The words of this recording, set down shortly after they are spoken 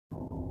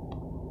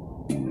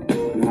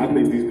I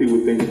think these people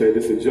think that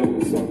it's a joke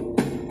or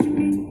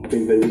something. I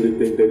think they really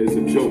think that it's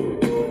a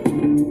joke.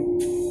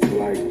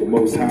 Like the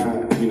Most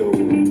High,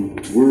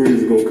 word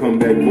is gonna come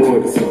back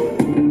void or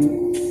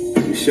something.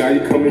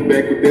 Yeshaya coming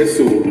back with that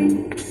sword.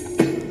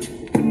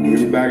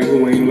 Everybody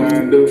who ain't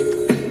lined up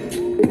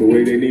with the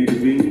way they need to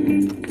be,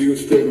 still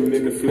struggling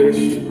in the flesh,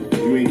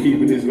 you ain't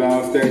keeping his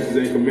laws, statutes,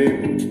 and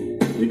commandments,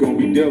 you're gonna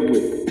be dealt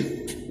with.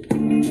 I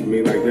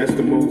mean, like that's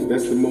the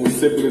most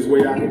simplest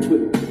way I can put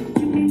it.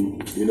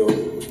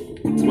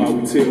 That's why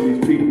we tell these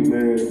people,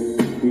 man,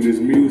 through this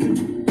music,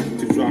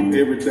 to drop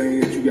everything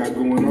that you got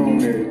going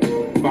on and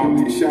follow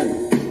your shot.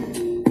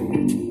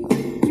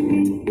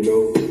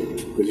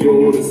 Because you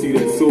don't want to see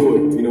that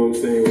sword, you know what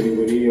I'm saying,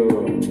 when he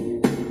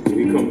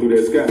come through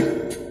that sky.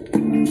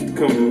 It's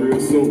coming real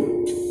soon.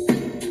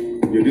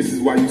 Yeah, this is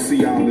why you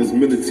see all this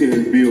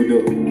military build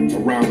up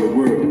around the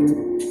world.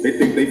 They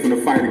think they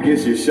finna fight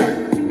against your shot.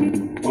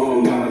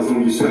 All eyes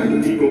on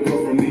Yeshaya. He gon'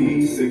 come from the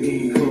east and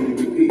he ain't coming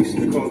with peace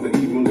to cause the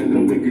evil and the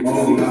wicked.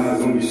 All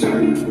eyes on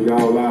Yeshaya. We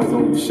all eyes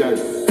on Yeshaya.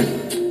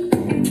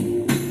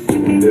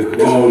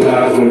 All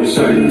eyes on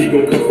Yeshaya. He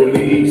gon' come from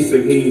the east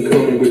and he ain't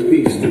coming with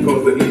peace to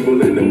cause the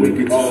evil and the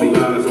wicked. All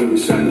eyes on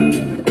Yeshaya.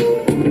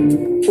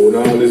 When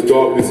all this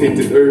darkness hit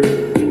this earth,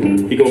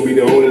 he gonna be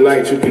the only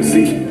light you can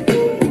see.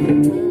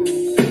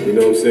 You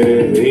know what I'm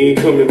saying? And he ain't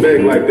coming back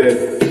like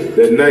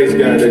that nice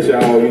guy that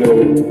y'all,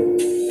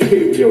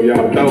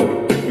 y'all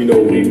thought, he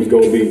was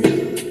gonna be.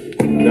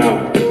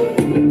 Nah.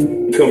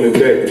 He coming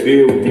back to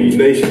deal with these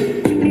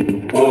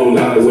nations. All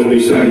eyes on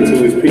Yeshaya to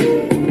his people.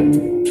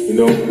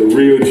 The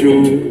real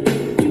Jew,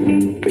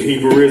 the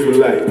Hebrew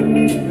Israelite.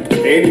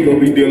 And he gonna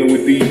be dealing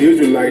with these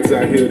Israelites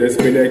out here that's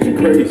been acting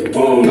crazy.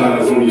 All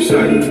eyes on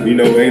Yeshaya.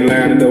 Ain't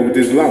lining up with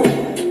this law.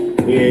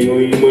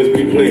 He must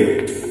be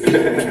playing.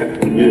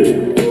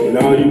 Yeah. And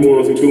all you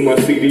ones who threw my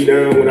CD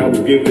down when I was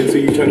giving it to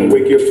you, trying to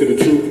wake you up to the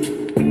truth.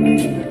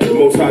 The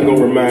Most High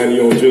gonna remind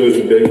you on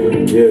Judgment Day.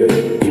 Yeah.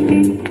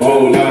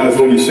 All eyes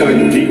on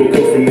Yeshaya. He gon'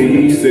 come from the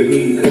east and he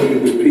ain't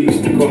coming with peace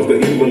to cause the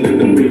evil and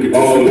the wicked.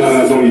 All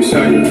eyes on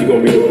Yeshaya. He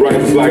gonna be the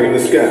brightest light in the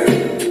sky.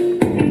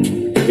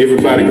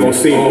 Everybody gonna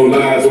see him. All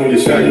eyes on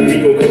Yeshaya. He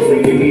gon' come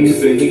from the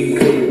east and he ain't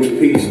coming with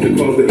peace to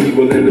cause the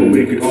evil and the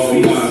wicked. All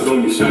eyes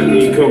on Yeshaya. He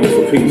ain't coming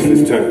for peace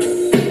this time.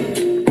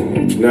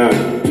 Nah.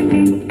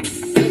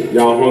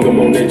 Y'all hung him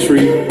on that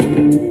tree.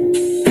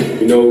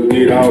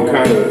 Did all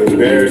kind of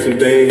embarrassing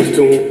things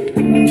to him.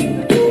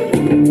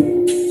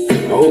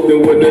 I hope there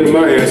wasn't none of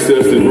my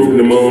ancestors rooting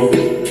him on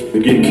to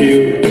get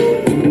killed.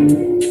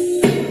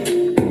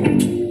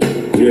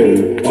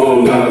 Yeah.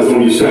 All eyes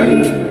on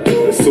Yeshaya.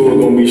 That sword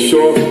gonna be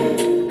sharp.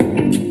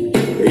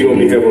 And he gonna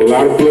be having a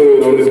lot of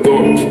blood on his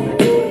garment.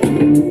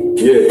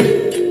 Yeah.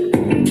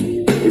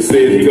 It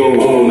says he gonna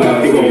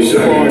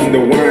pardon the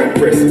wine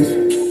presses.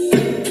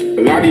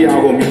 A lot of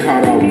y'all gonna be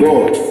caught off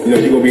guard.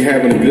 You gonna be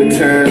having a good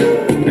time,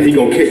 and he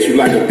gonna catch you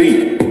like a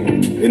thief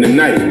in the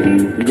night.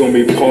 You're gonna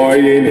be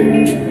partying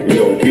and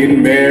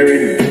getting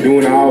married and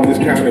doing all this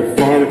kind of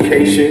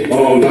fornication.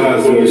 All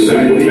eyes on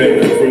Yeshaya. He gon'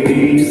 come from the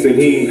east and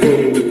he ain't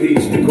coming with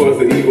peace to cause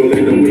the evil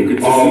and the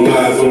wicked. All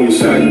eyes on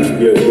Yeshaya.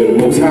 Yeah, the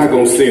Most High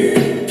gonna send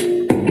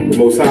him. The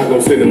Most High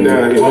gonna send him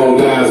down here. All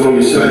eyes on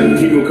Yeshaya.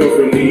 He gon' come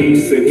from the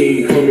east and he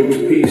ain't coming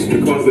with peace to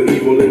cause the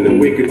evil and the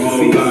wicked.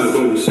 All eyes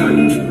on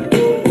Yeshaya.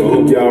 I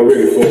hope y'all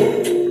ready for him.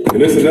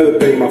 And that's another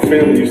thing my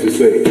family used to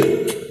say.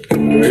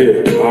 Right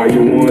here. All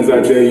you ones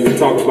out there, you can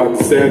talk about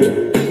the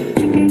Sabbath.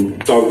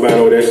 Talk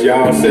about, that's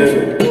y'all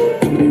Sabbath.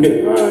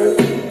 Alright.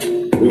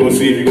 We're gonna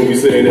see if you're gonna be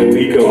saying that when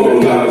he comes.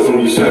 All eyes on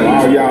Yeshaya.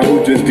 All y'all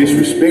who just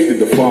disrespected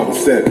the Father's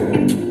Sabbath.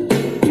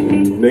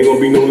 There ain't gonna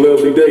be no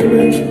lovely day,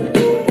 man.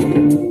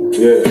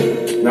 Yeah.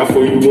 Not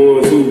for you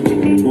ones who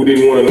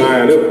didn't want to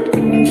line up.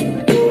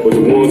 But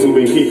the ones who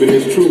been keeping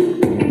his truth.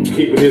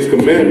 Keeping his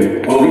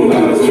commandment. All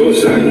eyes on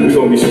Yeshaya. We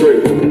gonna be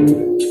straight.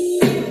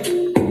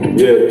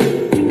 Yeah.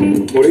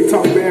 Well, they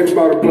talk bad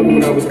about a brother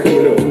when I was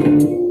coming up.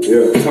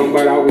 Yeah. Talking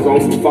about I was on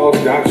some false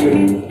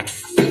doctrine.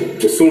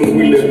 As soon as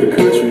we left the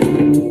country,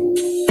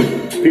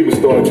 people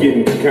started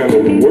getting kind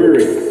of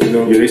worried.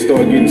 Yeah, they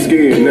started getting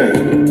scared now.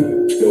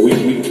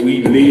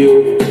 We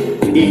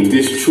live, eat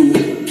this truth.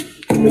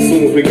 As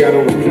soon as we got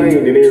on the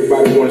plane, then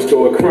everybody wanna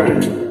start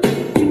crying.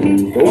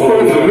 Don't cry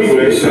for me,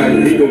 man.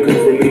 He gon' come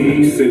from the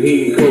east and he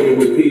ain't coming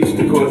with peace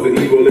to cause the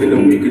evil and the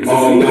wicked.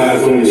 All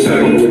eyes on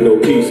Yeshaya. With no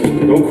peace.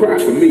 Don't cry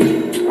for me.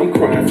 I'm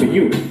crying for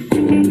you.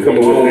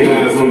 Coming all with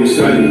eyes on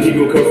Yeshaya. He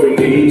gon' come from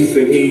the east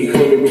and he ain't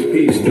coming with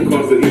peace to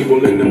cause the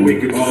evil and the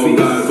wicked. All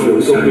eyes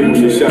on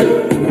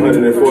Yeshaya.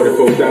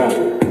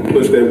 144,000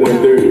 plus that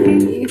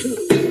 130.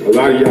 A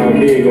lot of y'all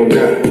men gonna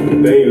die.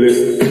 They ain't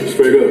listening.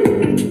 Straight up.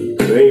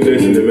 They ain't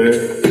listening, man.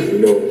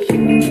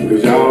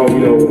 Because y'all,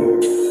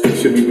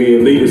 should be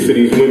being leaders to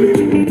these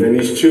women and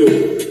these children.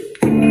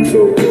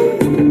 So,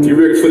 you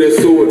ready for that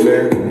sword,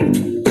 man?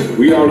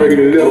 We already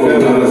left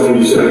Babylon on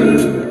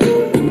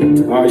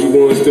Yeshaya. All you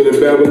ones still in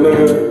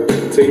Babylon,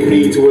 take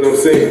heed to what I'm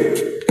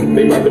saying.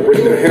 They about to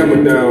bring the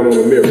hammer down on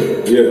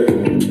America. Yeah.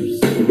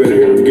 You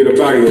better get up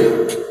out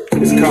here.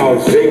 It's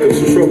called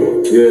Jacob's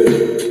trouble.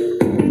 Yeah.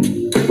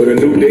 But a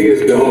new day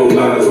is done. All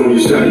eyes on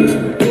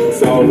Yeshaya.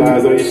 It's all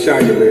eyes on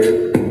Yeshaya,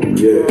 man.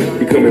 Yeah,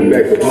 he coming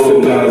back with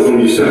all eyes on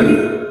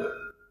Yeshaya.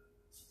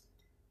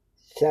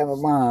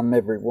 Shalom,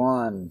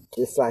 everyone.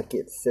 Just like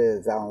it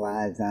says, all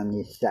eyes on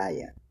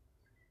Yeshaya.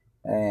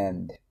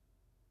 And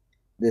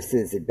this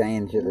is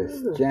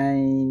Evangelist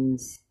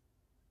James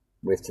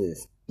with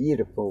his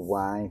beautiful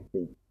wife,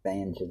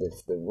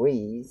 Evangelist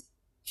Louise.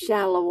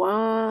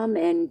 Shalom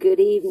and good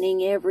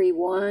evening,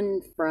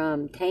 everyone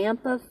from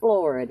Tampa,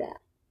 Florida.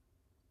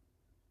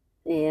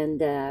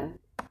 And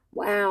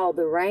wow,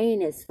 the rain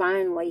has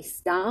finally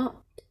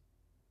stopped.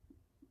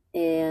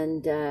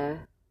 And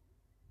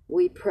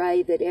we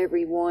pray that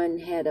everyone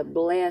had a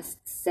blessed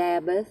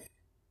Sabbath.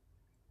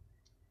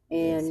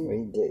 And yes,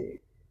 we do.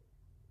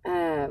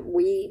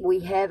 We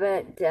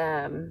haven't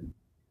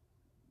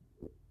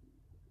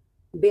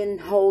been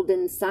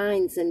holding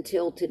signs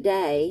until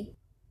today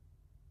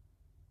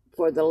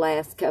for the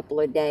last couple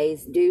of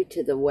days due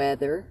to the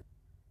weather.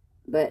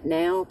 But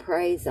now,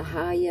 praise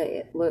Ahaya,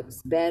 it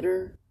looks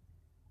better.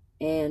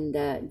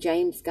 And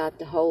James got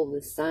to hold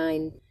the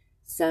sign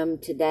some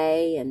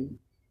today, and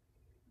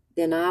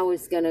then I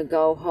was going to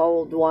go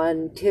hold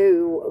one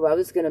too. I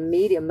was going to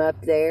meet him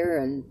up there,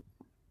 and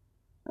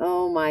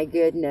oh my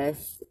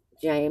goodness,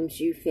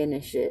 James, you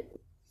finish it.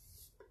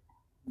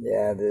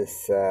 Yeah,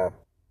 this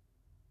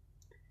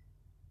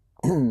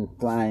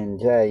Flying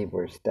J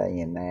we're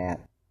staying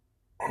at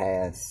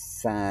has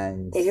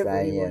signs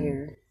everywhere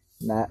saying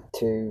not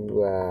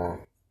to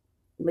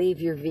leave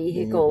your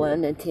vehicle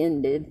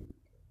unattended,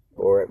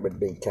 or it would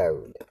be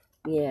towed.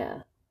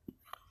 Yeah.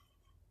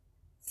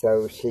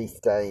 So she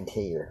stayed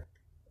here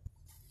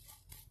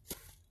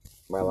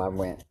while I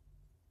went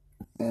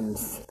and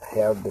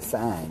held the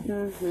sign.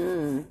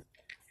 Mm-hmm.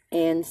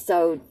 And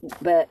so,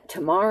 but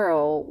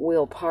tomorrow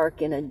we'll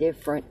park in a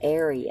different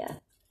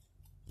area,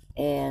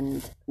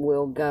 and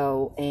we'll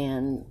go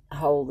and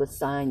hold the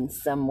sign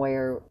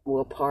somewhere.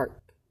 We'll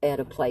park at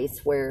a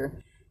place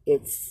where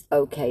it's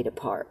okay to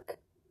park.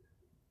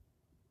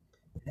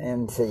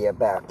 And see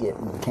about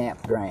getting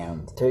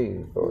campgrounds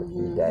too for a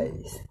few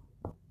days.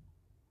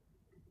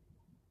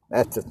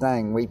 That's the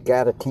thing, we've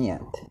got a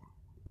tent.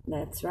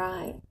 That's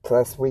right.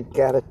 Plus we've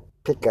got a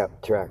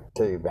pickup truck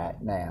too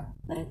right now.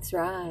 That's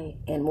right.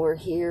 And we're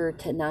here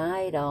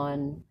tonight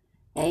on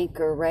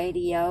Anchor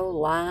Radio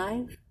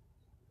Live.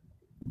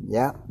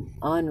 Yep.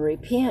 On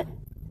Repent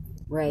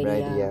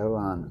Radio.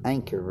 On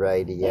Anchor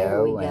Radio.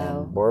 There we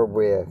go. And we're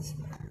with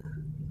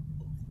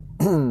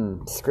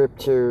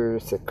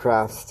Scriptures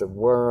Across the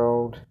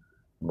World,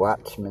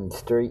 Watchman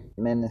Street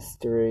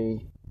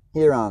Ministry,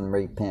 here on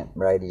Repent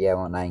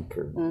Radio and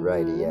Anchor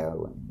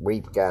Radio.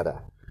 We've got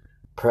a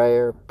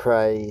prayer,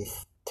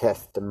 praise,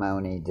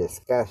 testimony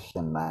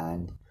discussion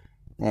line,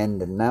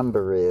 and the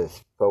number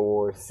is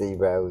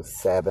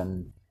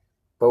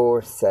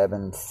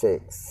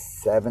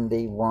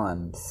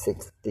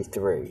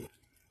 407-476-7163.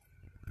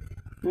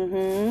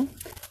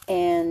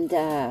 And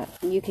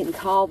you can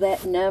call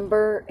that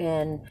number,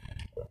 and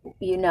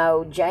you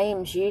know,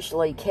 James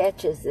usually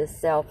catches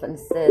himself and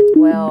says,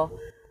 well,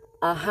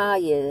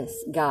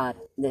 Ahaya's got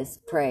this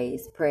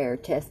praise, prayer,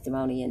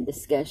 testimony, and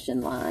discussion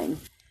line.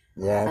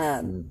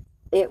 Yes.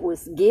 It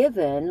was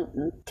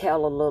given,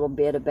 tell a little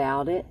bit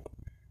about it,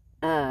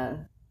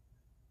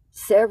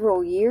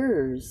 several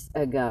years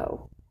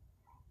ago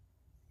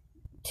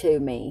to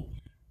me.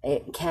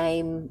 It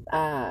came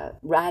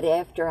right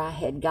after I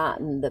had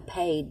gotten the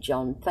page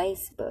on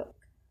Facebook,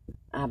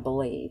 I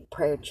believe,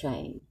 Prayer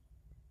Chain.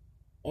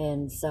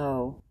 And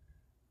so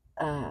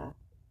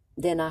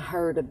then I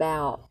heard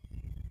about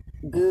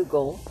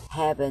Google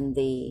having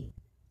the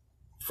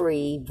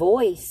free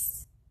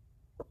voice,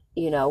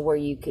 you know, where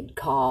you could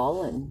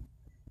call, and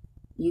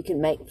you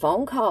can make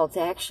phone calls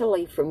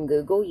actually from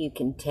Google. You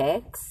can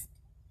text,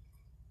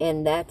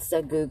 and that's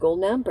a Google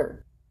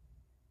number.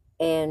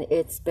 And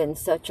it's been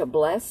such a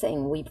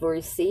blessing. We've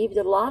received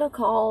a lot of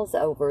calls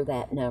over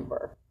that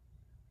number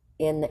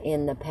in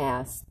the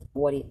past,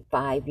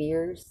 5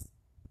 years?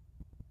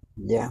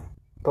 Yeah,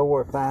 4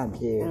 or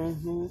 5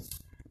 years.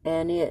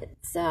 And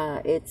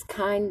it's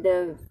kind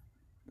of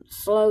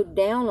slowed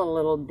down a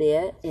little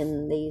bit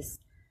in these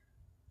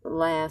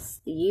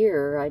last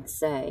year, I'd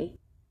say.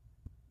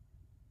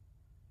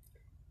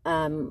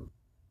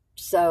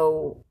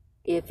 So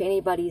if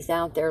anybody's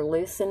out there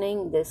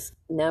listening, this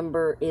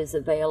number is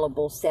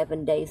available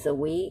 7 days a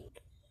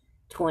week,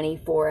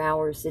 24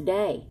 hours a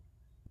day,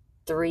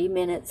 3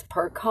 minutes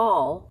per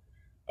call,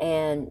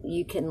 and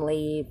you can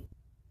leave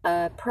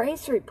a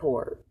praise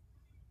report,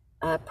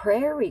 a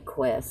prayer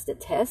request, a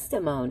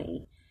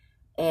testimony,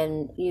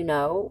 and, you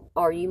know,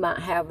 or you might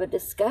have a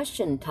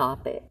discussion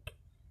topic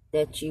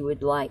that you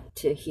would like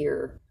to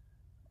hear,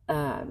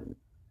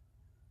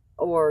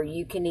 or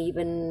you can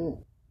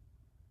even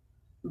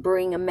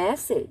bring a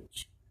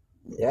message.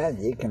 Yeah,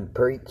 you can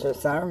preach a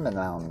sermon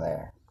on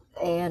there.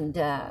 And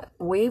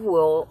we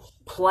will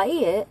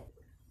play it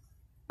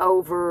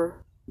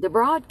over the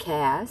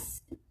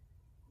broadcast,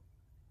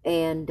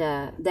 and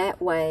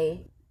that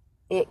way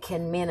it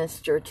can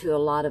minister to a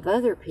lot of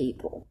other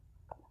people.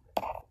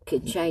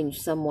 could change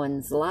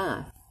someone's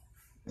life.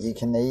 You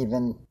can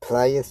even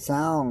play a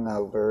song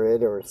over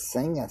it or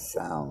sing a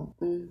song.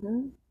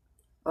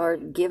 Or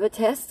give a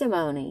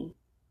testimony.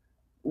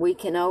 We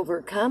can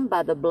overcome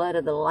by the blood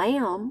of the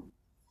Lamb.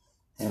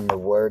 And the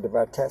word of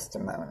our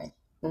testimony.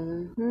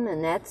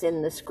 And that's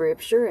in the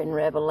scripture in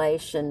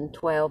Revelation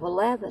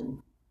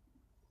 12:11.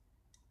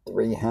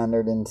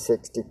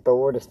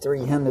 364 to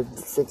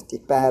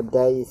 365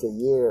 days a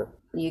year.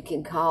 You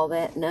can call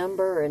that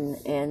number,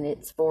 and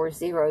it's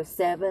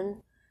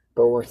 407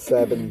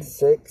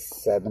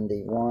 476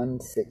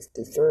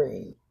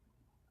 7163.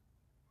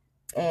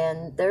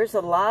 And there's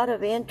a lot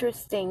of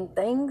interesting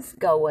things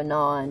going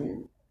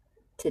on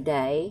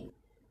today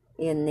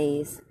in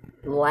these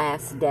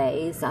last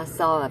days. I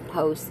saw a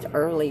post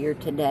earlier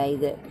today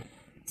that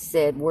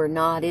said we're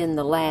not in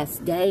the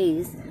last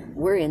days,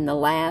 we're in the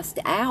last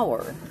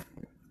hour.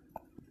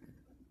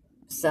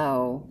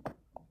 So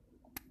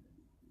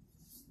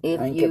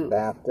Think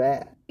about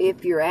that.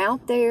 If you're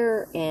out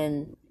there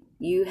and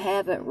you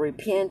haven't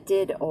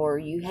repented or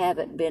you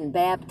haven't been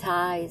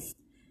baptized,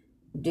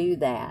 do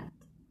that.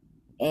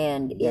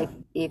 And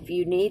if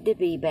you need to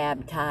be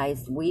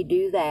baptized, we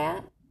do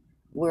that.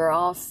 We're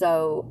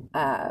also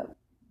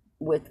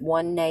with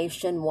One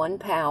Nation, One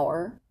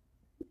Power.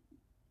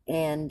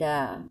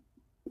 And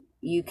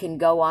you can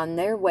go on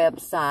their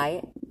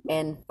website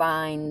and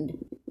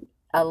find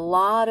a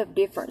lot of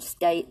different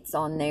states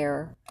on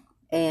there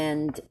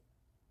and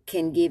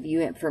can give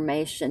you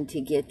information to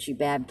get you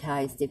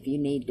baptized if you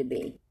need to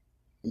be.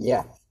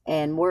 Yeah.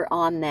 And we're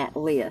on that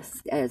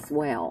list as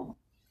well.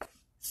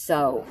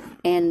 So,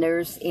 and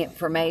there's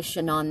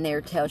information on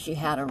there tells you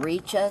how to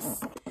reach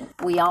us.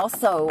 We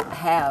also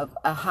have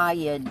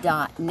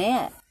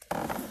ahaya.net,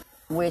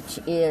 which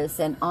is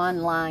an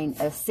online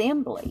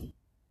assembly.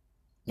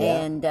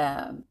 Yeah.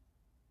 And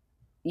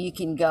you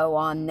can go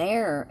on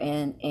there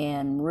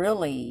and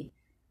really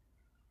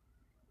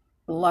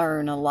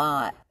learn a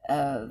lot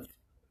of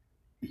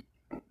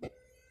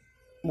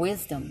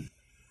wisdom.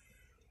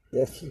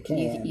 Yes, you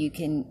can.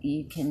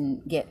 You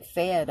can get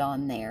fed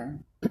on there.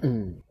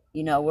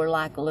 You know, we're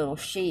like little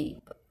sheep.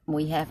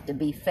 We have to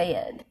be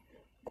fed.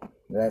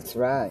 That's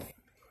right.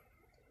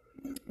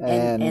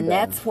 And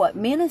that's what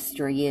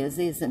ministry is,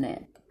 isn't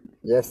it?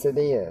 Yes, it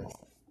is.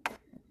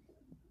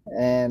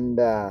 And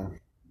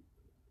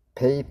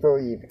people,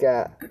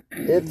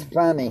 it's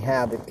funny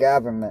how the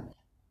government,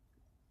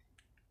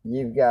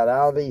 you've got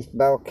all these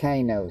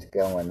volcanoes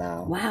going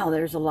on. Wow,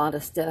 there's a lot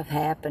of stuff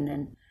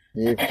happening.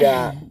 You've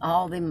got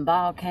all them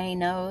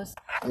volcanoes.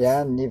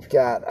 Yeah, and you've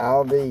got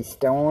all these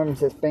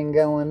storms that's been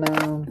going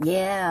on.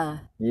 Yeah.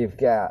 You've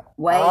got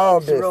waves all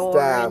this roaring.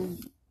 stuff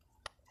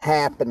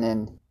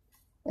happening,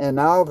 and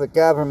all the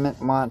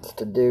government wants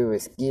to do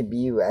is give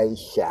you a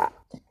shot.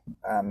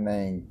 I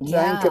mean,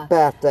 think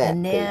about that.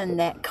 And then people.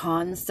 that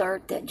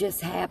concert that just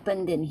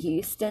happened in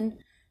Houston,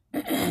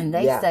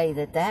 they say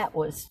that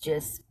was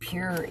just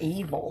pure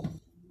evil.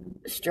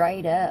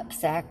 Straight up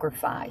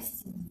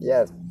sacrifice.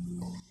 Yes.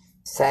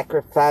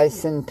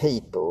 Sacrificing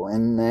people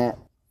in that.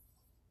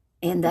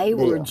 And they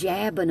were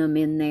jabbing them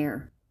in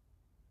there.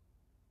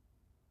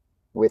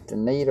 With the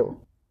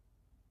needle.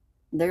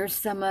 There's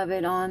some of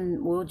it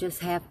on, we'll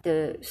just have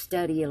to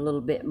study a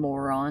little bit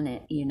more on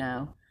it, you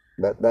know.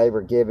 But they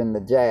were giving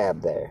the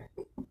jab there.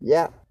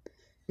 Yeah.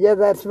 Yeah,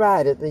 that's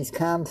right. At these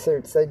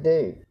concerts they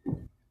do.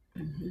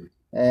 Mm-hmm.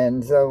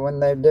 And so when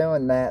they're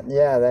doing that,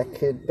 that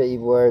could be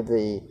where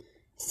the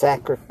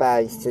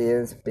sacrifice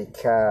is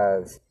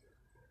because,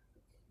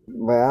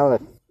 well,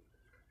 if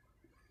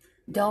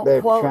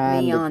don't quote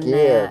me on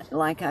that.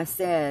 Like I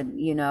said,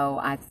 you know,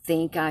 I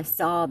think I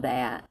saw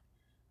that.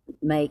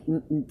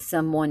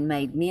 Someone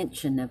made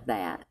mention of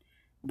that.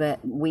 But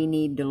we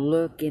need to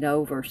look it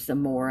over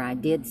some more. I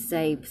did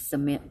save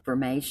some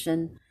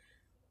information.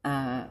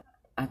 I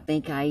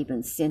think I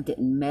even sent it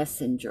in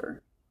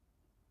Messenger.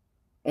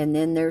 And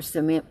then there's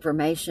some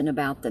information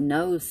about the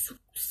nose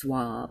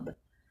swab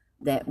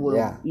that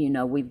will, you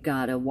know, we've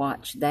got to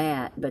watch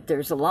that. But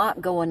there's a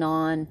lot going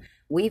on.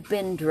 We've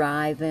been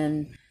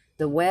driving.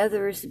 The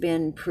weather's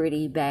been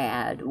pretty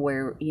bad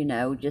where, you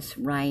know, just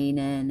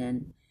raining.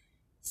 And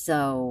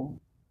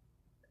so,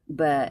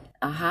 but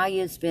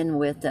Ahaya's been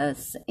with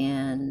us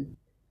and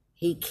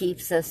he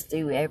keeps us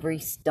through every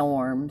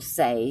storm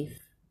safe.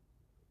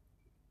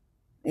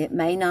 It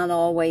may not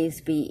always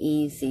be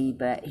easy,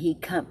 but he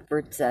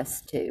comforts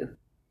us too.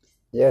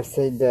 Yes,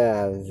 he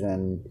does.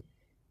 And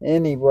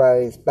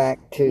anyways,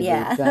 back to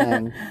the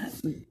thing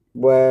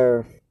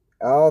where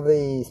all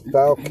these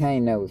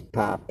volcanoes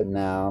popping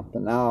off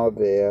and all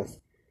this.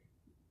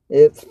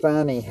 It's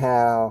funny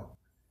how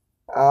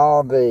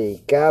all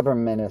the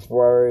government is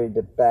worried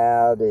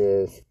about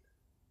is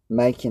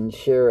making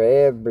sure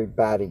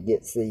everybody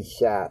gets these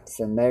shots.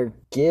 And they're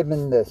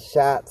giving the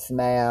shots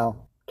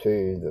now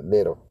to the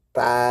little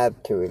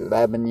 5 to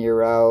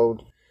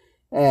 11-year-old.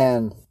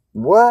 And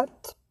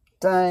what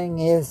thing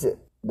is it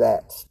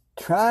that's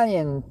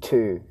trying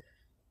to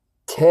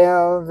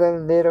tell the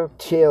little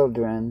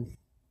children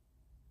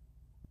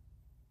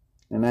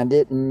And I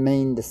didn't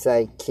mean to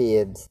say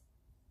kids,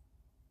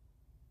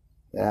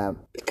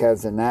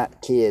 because they're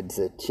not kids,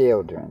 they're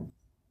children.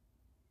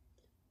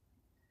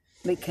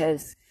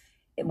 Because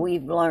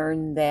we've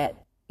learned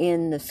that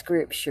in the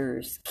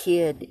scriptures,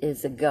 kid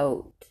is a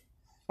goat.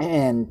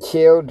 And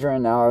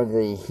children are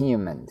the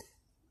humans,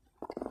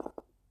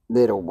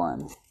 little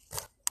ones.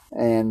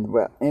 And,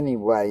 well,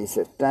 anyways,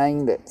 the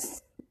thing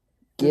that's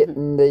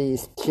getting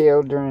these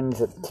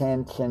children's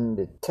attention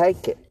to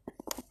take it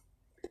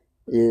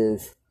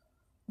is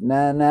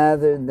none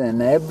other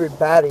than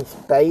everybody's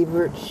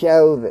favorite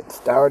show that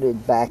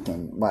started back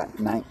in,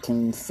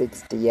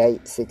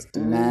 1968,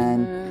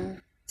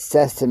 69?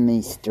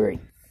 Sesame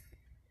Street.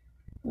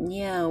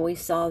 Yeah, we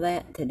saw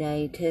that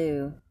today,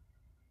 too.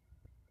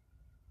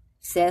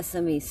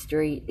 Sesame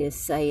Street is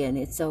saying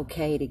it's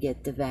okay to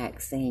get the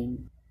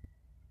vaccine.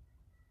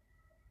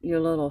 Your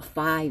little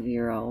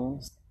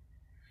 5-year-olds.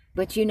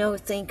 But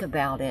think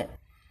about it.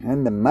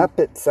 And the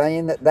Muppets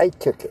saying that they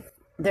took it.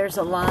 There's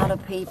a lot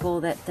of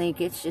people that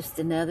think it's just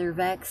another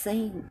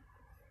vaccine.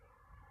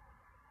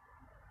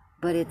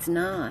 But it's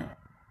not.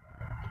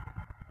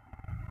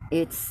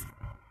 It's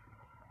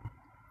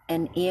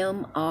an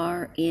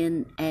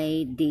mRNA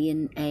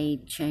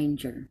DNA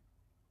changer.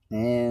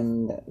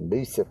 And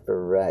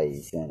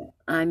luciferase in it.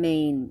 I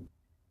mean,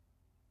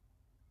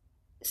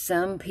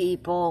 some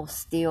people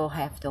still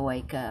have to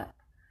wake up.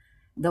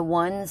 The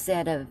ones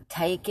that have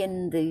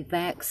taken the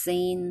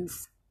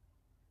vaccines,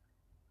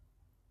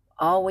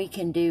 all we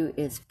can do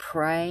is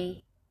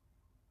pray,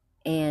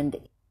 and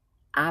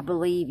I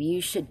believe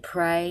you should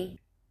pray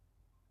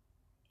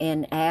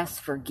and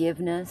ask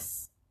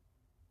forgiveness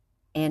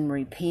and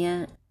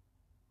repent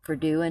for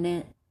doing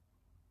it.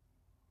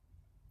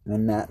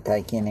 And not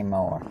take any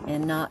more.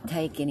 And not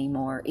take any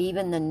more.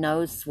 Even the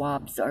nose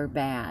swabs are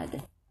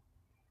bad.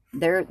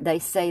 They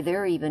say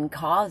they're even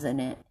causing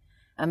it.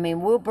 I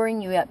mean, we'll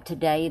bring you up to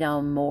date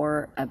on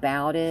more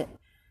about it.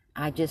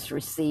 I just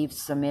received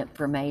some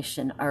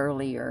information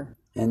earlier.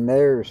 And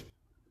there's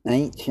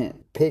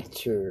ancient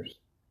pictures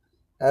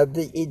of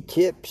the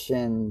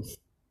Egyptians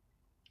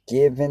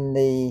giving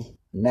the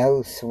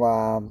nose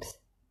swabs.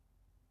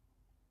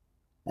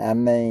 I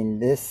mean,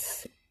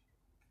 this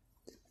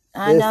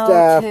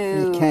stuff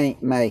you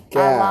can't make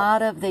out. A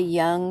lot of the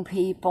young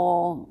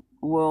people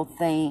will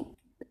think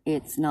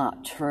it's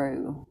not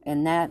true.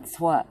 And that's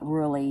what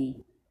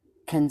really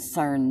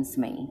concerns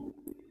me.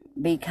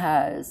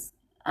 Because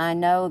I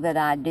know that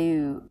I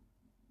do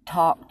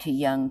talk to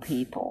young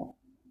people.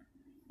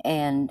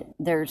 And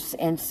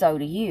so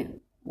do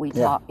you. We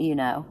talk,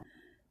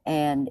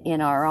 and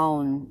in our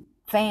own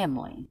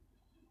family.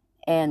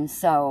 And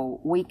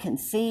so we can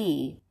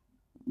see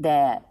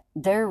that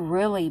they're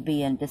really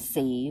being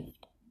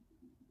deceived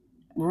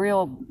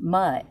real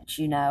much,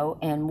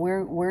 and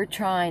we're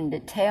trying to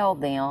tell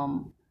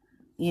them,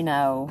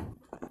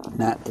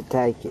 not to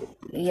take it.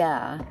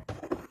 Yeah.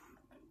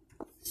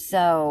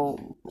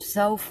 So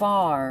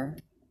far,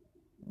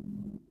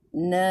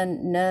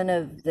 none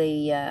of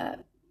the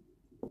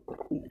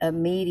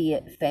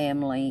immediate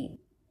family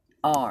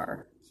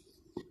are.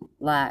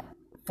 Like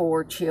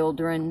 4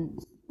 children,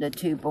 the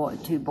two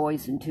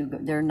boys and 2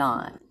 girls, they're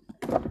not.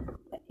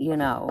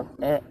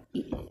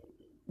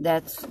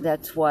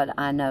 That's what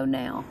I know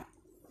now.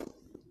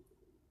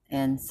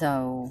 And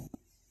so,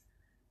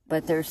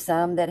 but there's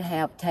some that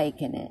have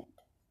taken it.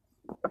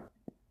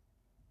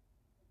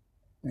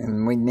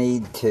 And we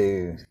need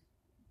to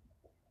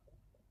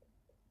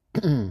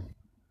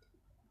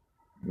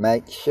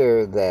make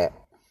sure that,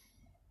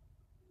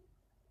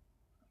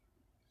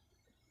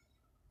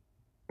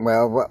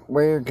 what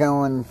we're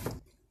going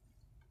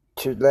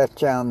to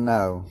let y'all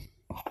know,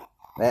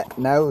 that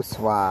nose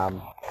swab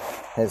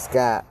has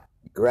got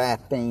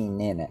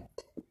graphene in it.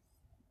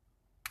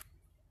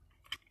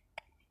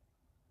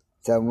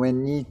 So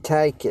when you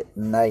take it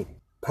and they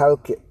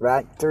poke it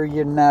right through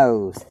your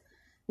nose,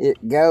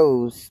 it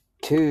goes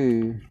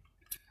to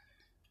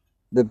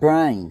the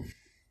brain.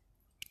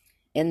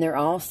 And they're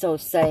also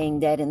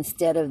saying that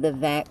instead of the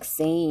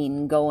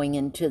vaccine going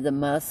into the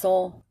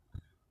muscle,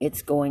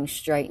 it's going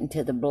straight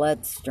into the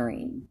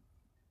bloodstream.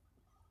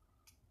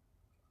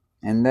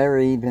 And they're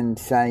even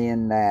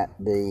saying that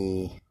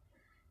the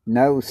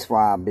nose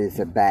swab is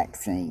a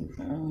vaccine.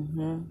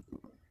 Mm-hmm.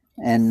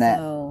 And that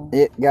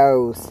it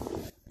goes,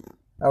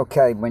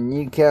 when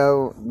you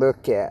go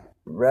look at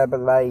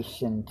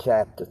Revelation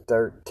chapter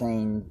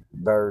 13,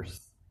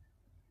 verse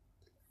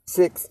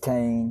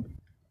 16,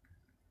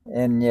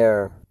 in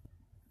your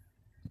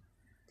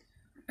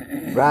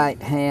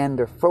right hand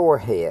or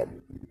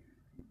forehead,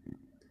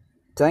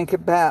 think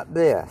about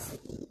this.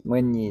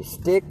 When you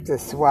stick the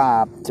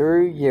swab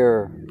through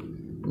your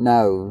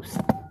nose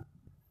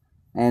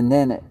and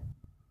then it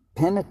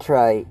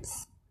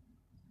penetrates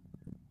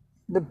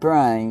the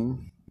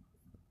brain,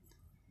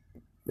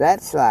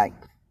 that's like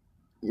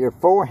your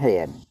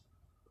forehead.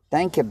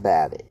 Think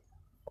about it.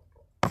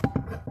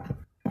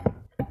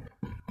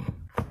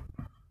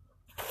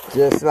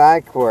 Just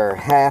like where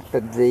half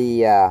of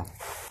the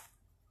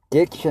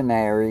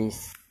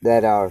dictionaries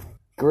that are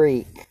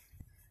Greek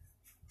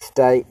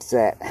states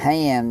that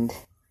hand,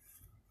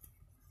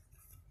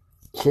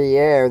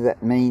 chier,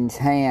 that means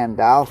hand,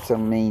 also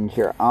means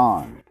your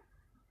arm.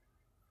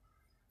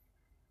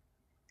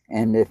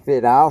 And if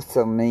it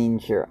also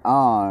means your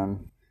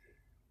arm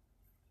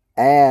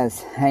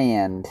as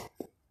hand,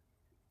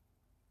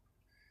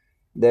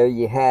 there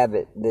you have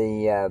it.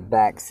 The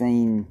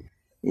vaccine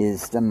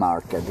is the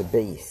mark of the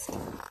beast.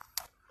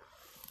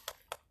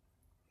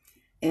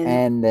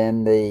 And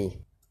then the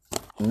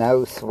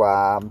nose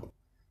swab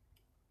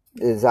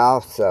is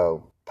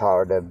also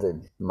part of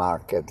the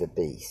mark of the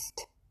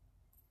beast.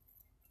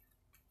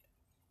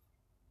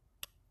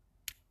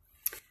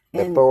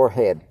 The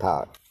forehead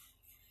part.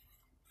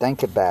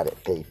 Think about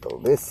it, people.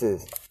 This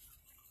is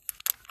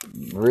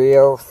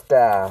real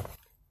stuff.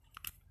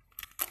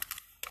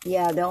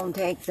 Yeah, don't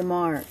take the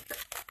mark.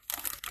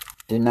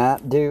 Do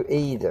not do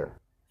either.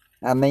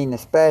 I mean,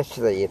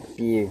 especially if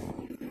you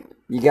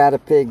got to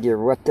figure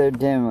what they're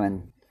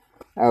doing.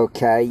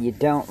 Okay, you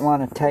don't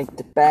want to take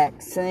the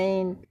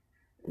vaccine?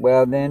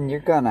 Well, then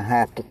you're going to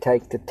have to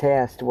take the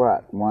test,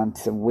 what,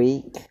 once a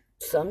week?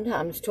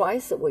 Sometimes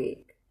twice a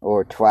week.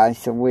 Or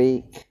twice a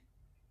week?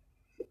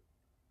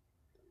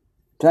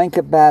 Think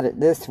about it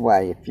this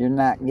way. If you're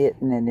not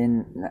getting it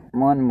in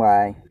one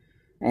way,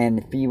 and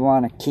if you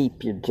want to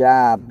keep your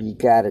job, you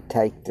got to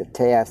take the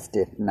test,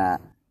 if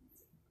not.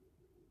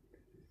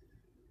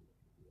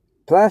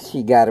 Plus,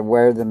 you got to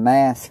wear the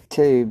mask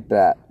too,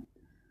 but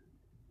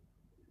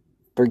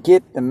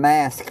forget the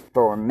mask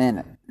for a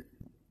minute.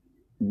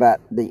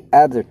 But the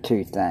other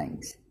two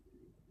things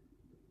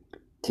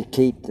to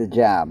keep the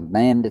job,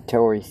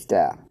 mandatory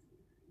stuff.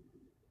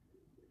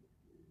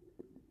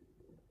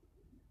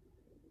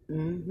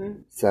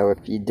 So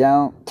if you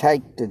don't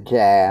take the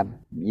jab,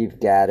 you've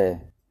got to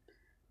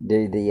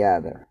do the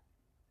other.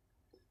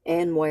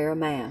 And wear a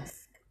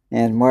mask.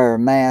 And wear a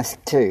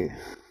mask too.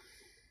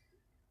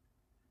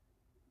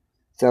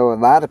 So a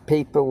lot of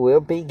people will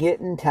be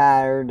getting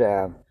tired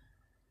of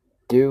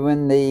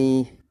doing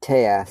the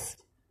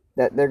test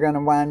that they're going to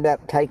wind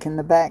up taking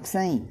the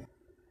vaccine.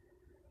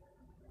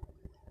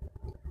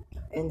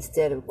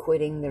 Instead of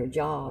quitting their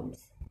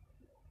jobs.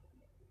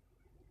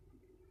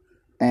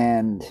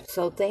 And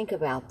so think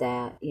about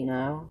that, you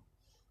know.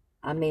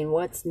 I mean,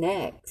 what's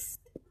next?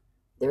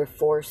 They're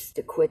forced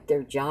to quit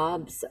their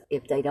jobs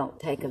if they don't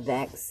take a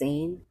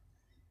vaccine.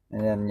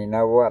 And then you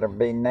know what would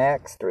be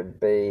next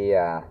would be,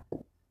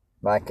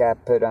 like I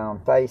put on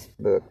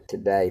Facebook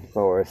today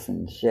for us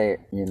and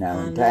shared,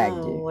 and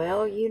tagged you.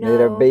 Well,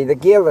 it'll be the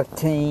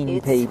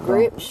guillotine, people. It's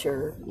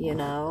scripture,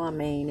 I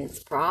mean,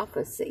 it's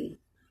prophecy.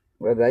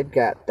 Well, they've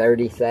got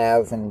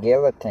 30,000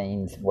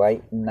 guillotines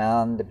waiting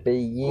on to be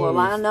used. Well,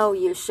 I know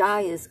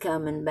Yeshua's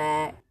coming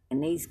back,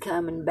 and he's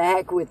coming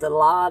back with a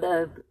lot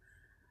of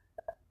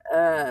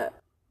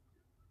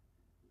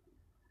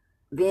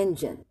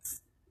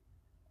vengeance.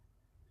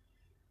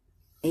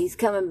 He's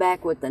coming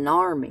back with an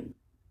army.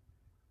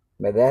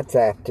 But that's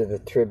after the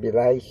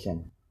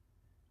tribulation.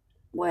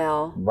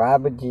 Well... Why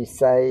would you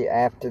say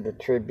after the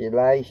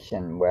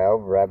tribulation? Well,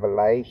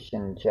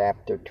 Revelation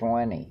chapter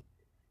 20.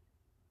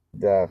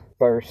 The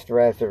first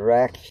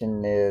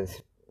resurrection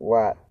is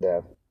what?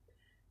 The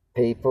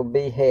people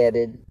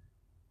beheaded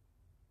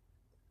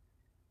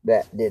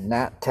that did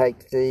not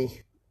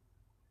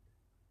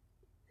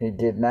who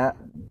did not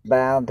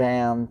bow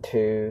down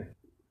to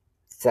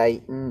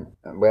Satan,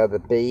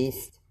 the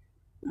beast,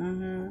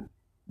 nor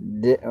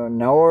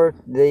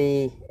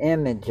the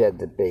image of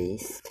the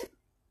beast,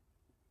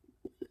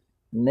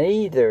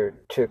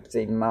 neither took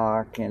the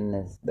mark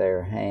in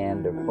their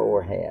hand or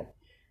forehead.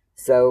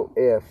 So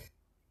if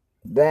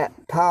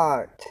that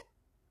part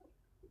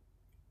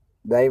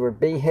they were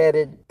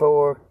beheaded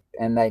for,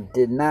 and they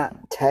did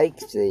not take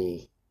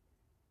the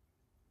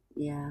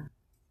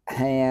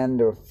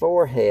hand or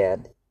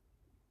forehead,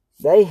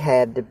 they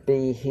had to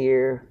be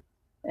here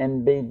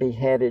and be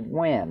beheaded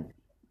when?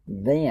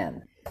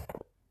 Then.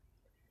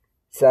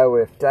 So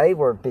if they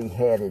were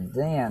beheaded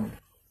then,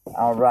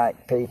 all right,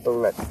 people,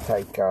 let's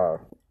take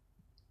our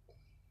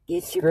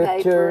Get your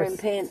paper and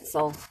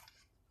pencil.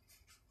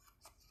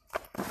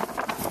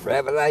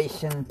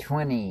 Revelation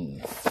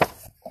 20.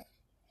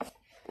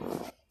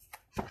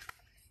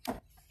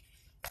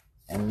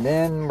 And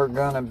then we're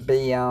going to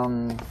be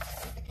on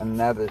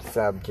another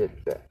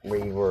subject that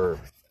we were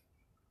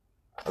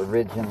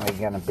originally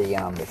going to be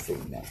on this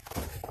evening.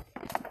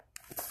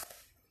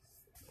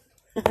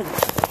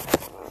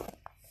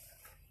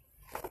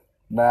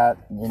 But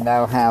you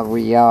know how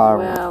we are.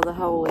 Well, the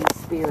Holy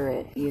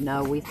Spirit,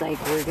 we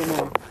think we're going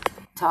to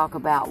talk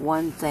about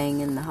one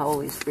thing, and the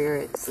Holy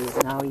Spirit says,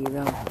 no, you're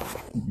going to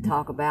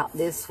talk about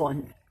this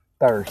one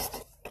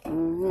first.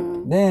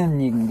 Then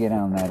you can get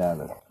on that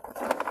other.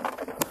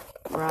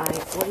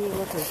 Right. What are you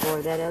looking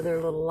for? That other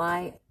little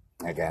light?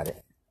 I got it.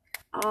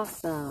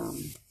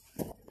 Awesome.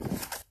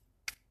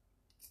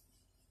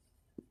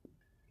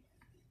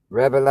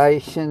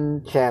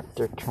 Revelation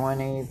chapter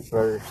 20,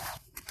 verse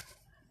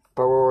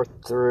 4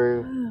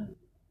 through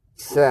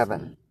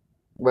 7.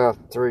 Well,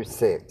 through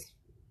 6.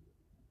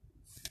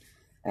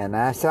 And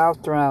I saw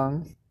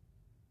thrones,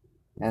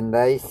 and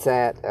they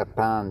sat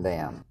upon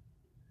them,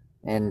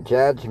 and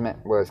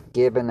judgment was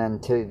given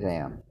unto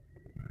them.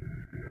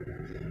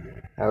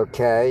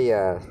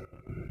 Okay,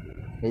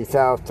 he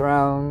saw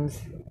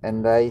thrones,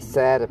 and they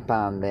sat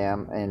upon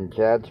them, and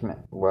judgment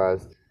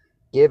was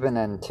given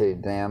unto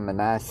them,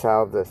 and I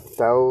saw the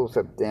souls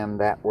of them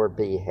that were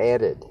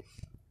beheaded.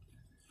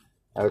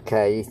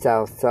 Okay, he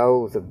saw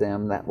souls of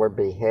them that were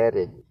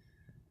beheaded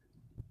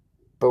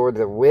for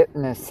the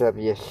witness of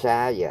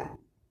Yeshua,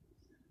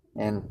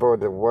 and for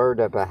the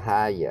word of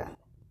Ahiah,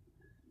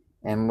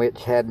 and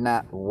which had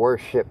not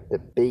worshipped the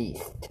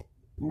beast,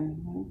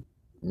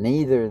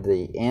 neither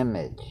the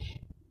image,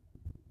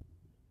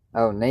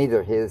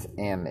 neither his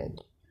image,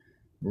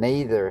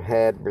 neither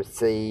had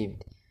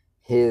received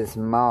his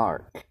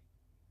mark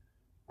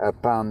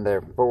upon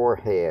their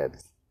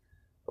foreheads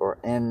or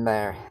in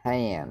their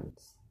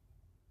hands.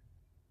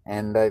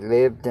 And they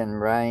lived and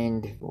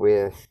reigned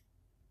with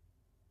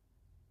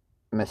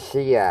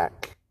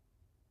Mashiach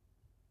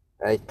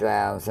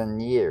 1,000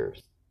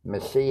 years.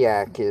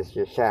 Mashiach is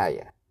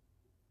Yeshua.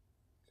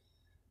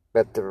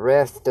 But the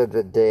rest of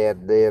the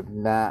dead lived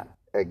not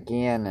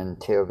again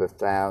until the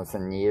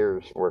 1,000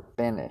 years were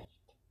finished.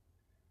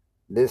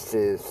 This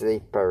is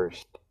the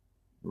first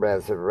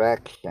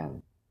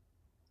resurrection.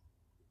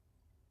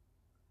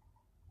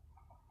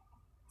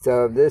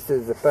 So if this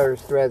is the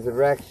first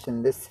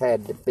resurrection, this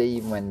had to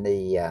be when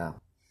the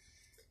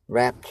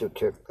rapture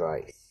took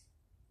place.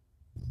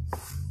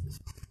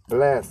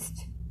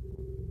 Blessed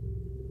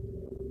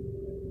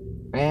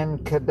and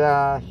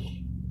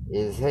Kadosh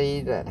is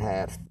he that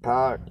hath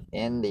part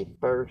in the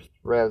first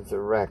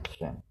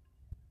resurrection.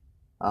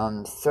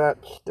 On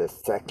such the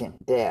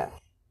second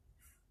death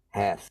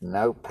hath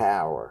no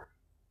power,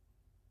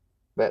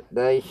 but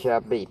they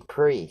shall be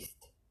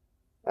priests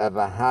of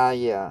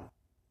Ahiah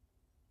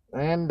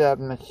and of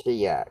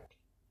Mashiach,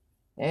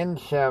 and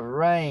shall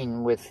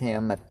reign with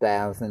him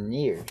 1,000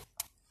 years,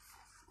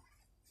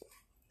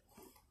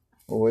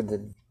 or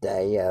the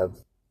day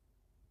of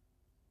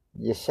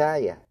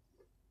Yeshua.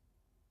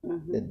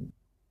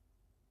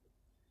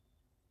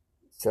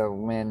 So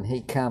when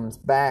he comes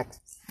back,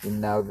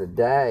 the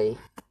day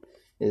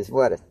is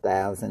what?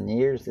 1,000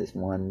 years is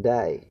one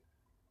day.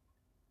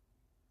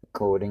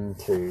 According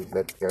to,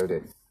 let's go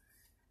to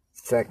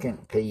 2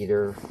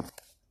 Peter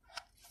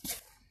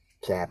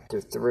chapter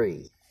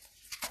 3.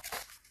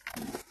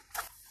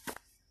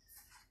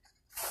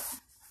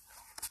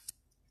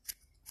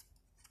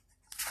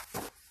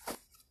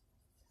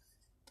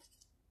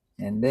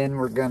 And then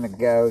we're going to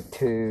go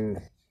to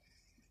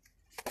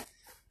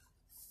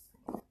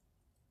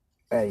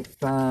a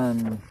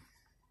fun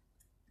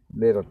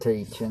little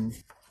teaching.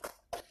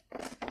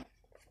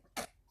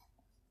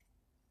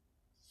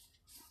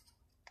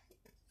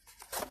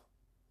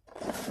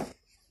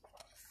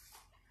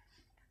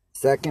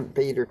 Second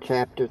Peter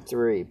chapter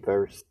 3,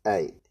 verse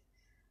 8.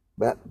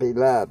 But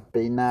beloved,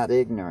 be not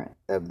ignorant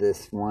of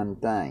this one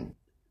thing,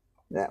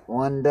 that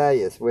one day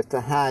is with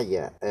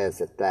Ahiah as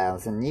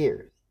 1,000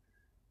 years,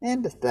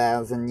 and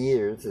 1,000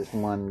 years is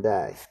one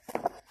day.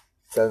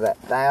 So that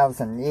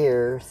 1,000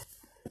 years,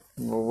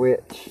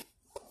 which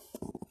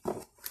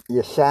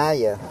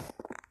Yeshua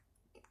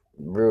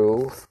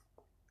rules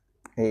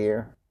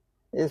here,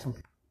 is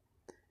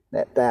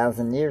that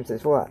 1,000 years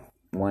is what?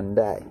 One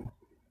day.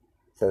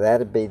 So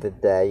that'd be the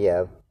day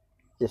of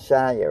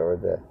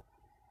Yeshua,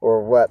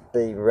 or what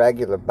the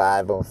regular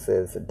Bible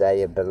says, the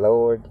day of the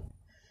Lord.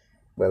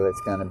 Well,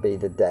 it's going to be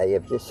the day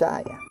of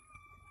Yeshua.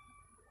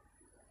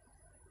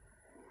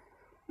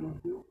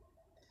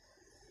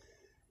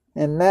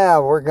 And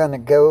now we're going to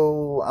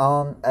go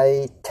on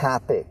a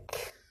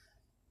topic.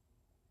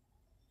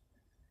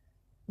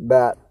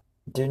 But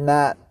do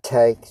not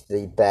take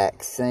the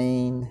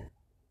vaccine.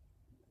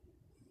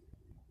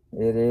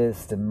 It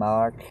is the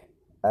mark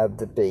of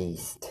the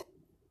beast.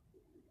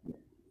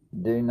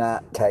 Do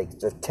not take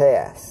the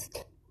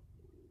test,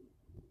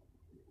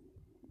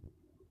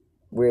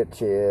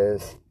 which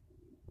is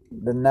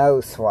the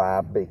nose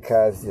swab,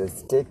 because you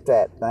stick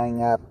that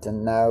thing up the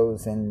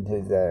nose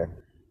into there.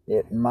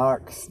 It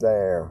marks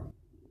their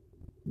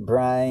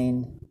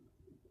brain,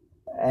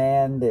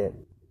 and it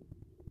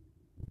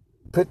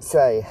puts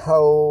a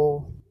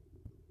hole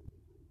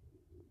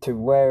to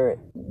where it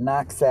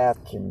knocks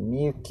out your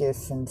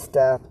mucus and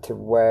stuff, to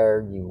where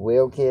you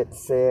will get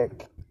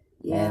sick.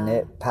 Yeah. And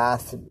it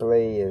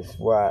possibly is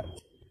what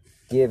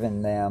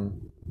giving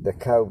them the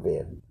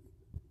COVID.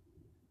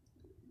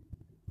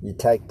 You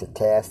take the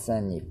test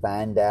and you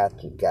find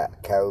out you've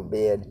got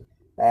COVID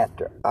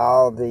after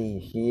all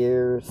these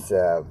years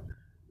of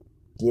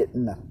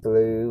getting the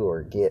flu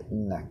or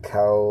getting the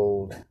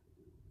cold.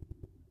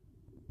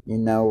 You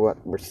know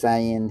what we're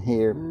saying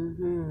here?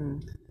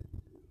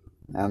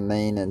 I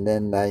mean, and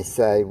then they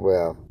say,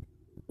 well,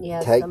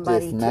 take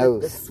this nose. Somebody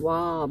took the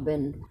swab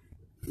and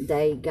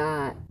they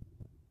got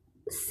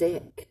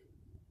sick.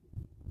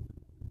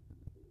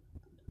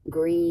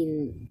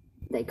 Green,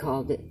 they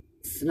called it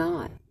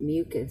snot,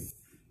 mucus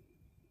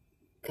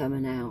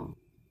coming out.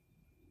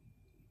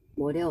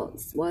 What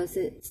else was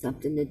it?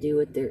 Something to do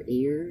with their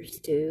ears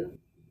too?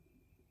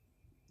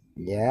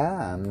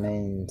 Yeah, I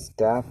mean,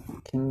 stuff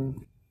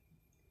can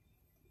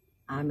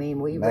I mean,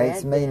 we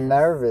makes read me this.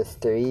 nervous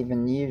to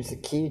even use a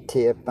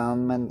Q-tip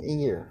on my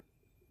ear.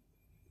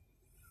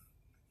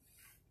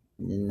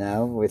 You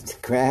know, with the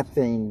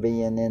graphene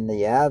being in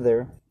the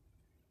other,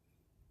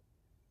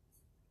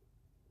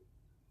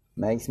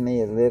 makes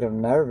me a little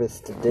nervous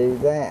to do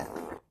that.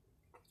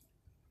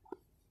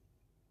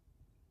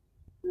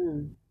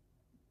 Hmm.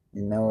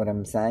 You know what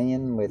I'm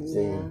saying? With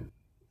Yeah.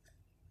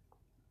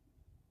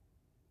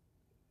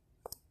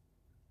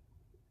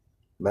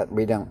 but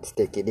we don't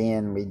stick it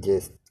in, we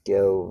just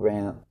go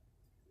around.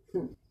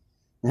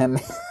 I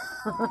mean,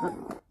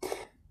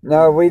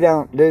 no, we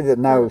don't do the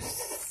nose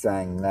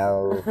thing,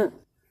 no.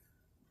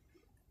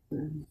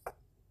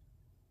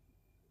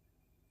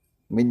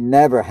 We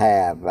never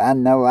have. I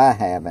know I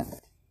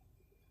haven't.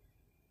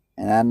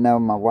 And I know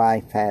my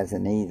wife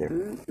hasn't either.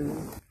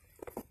 Mm-mm.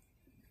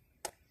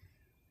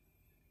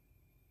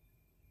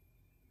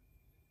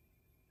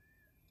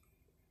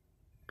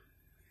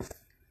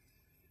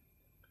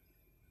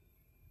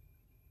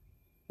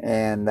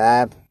 And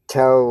I've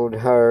told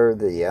her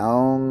the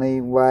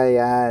only way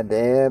I'd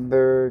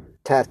ever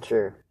touch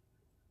her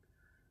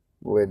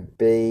would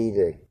be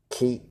to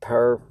keep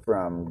her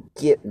from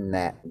getting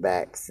that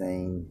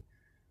vaccine.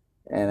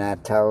 And I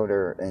told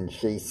her, and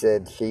she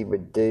said she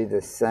would do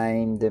the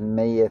same to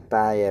me if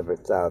I ever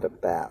thought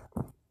about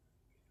it.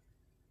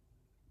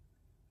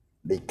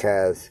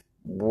 Because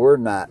we're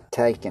not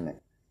taking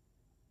it.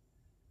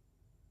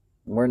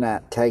 We're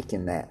not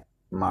taking that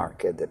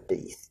mark of the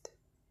beast.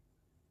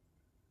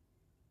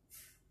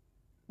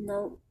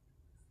 No.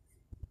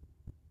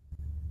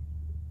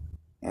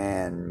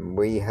 And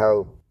we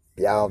hope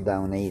y'all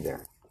don't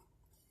either.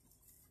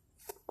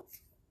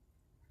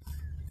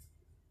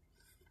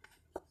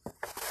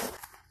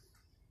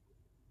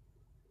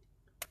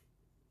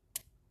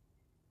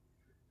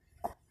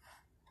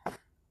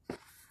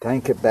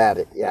 Think about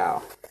it,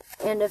 y'all.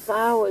 And if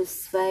I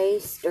was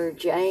faced, or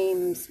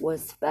James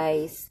was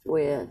faced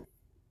with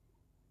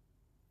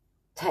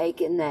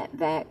taking that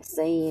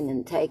vaccine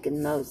and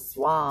taking those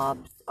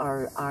swabs,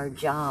 or our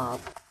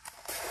job,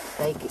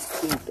 they could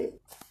keep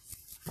it.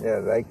 Yeah,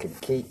 they could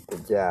keep the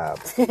job.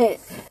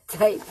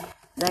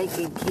 they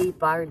could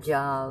keep our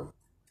job.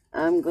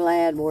 I'm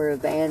glad we're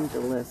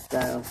evangelists,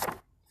 though.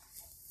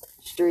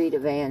 Street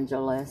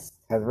evangelists.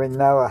 Because we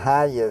know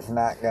Ahaya's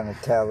not going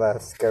to tell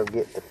us go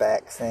get the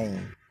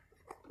vaccine.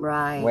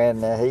 Right. When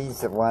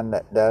he's the one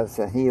that does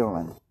the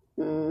healing.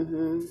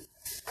 Mm-hmm.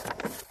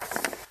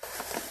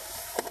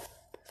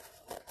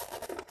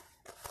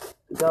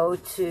 Go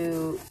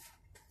to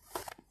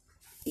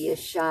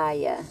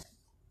Yeshaya.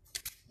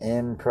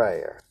 In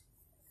prayer.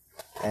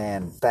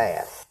 And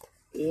fast.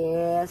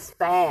 Yes,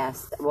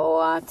 fast. Well,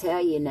 I'll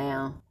tell you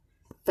now.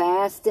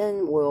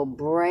 Fasting will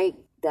break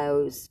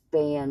those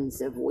bands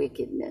of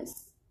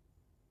wickedness.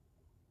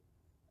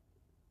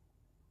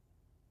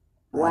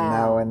 Wow. I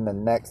know in the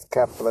next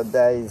couple of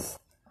days,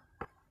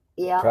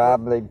 Yep.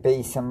 probably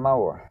be some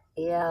more.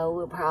 Yeah,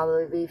 we'll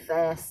probably be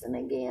fasting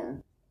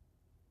again.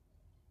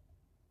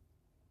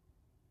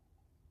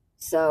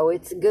 So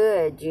it's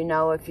good, you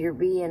know, if you're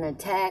being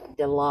attacked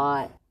a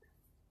lot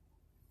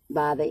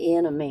by the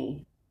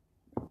enemy,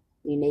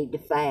 you need to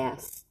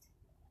fast.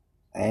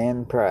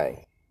 And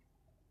pray.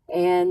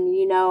 And,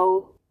 you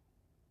know,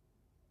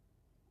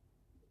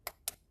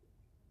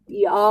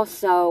 you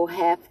also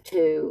have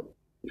to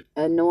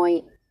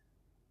anoint.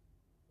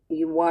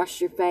 You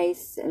wash your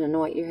face and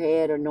anoint your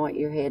head, or anoint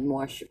your head and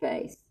wash your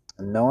face.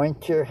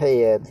 Anoint your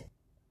head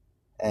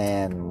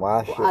and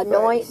wash your face.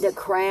 Anoint the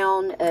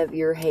crown of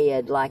your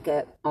head, like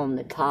up on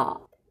the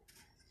top,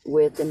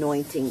 with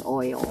anointing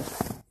oil,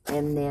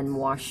 and then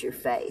wash your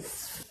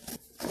face.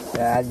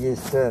 Yeah, I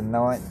used to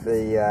anoint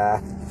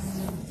the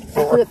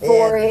The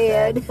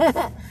forehead.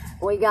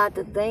 We got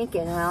to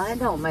thinking, well, that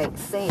don't make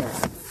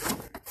sense.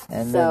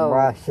 And So- then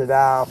wash it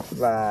off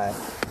by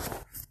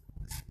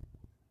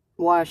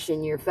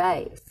Washing your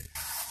face.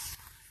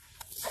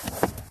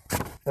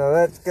 So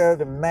let's go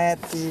to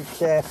Matthew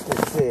chapter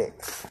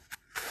 6.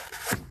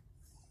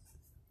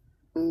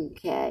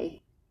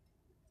 Okay.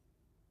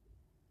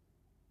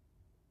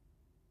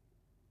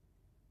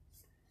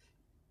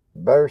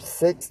 Verse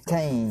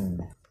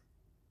 16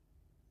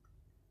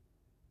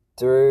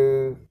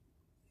 through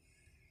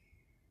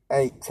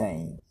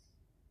 18.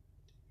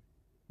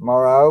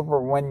 Moreover,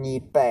 when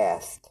ye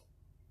fast,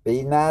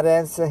 be not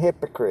as the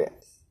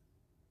hypocrites,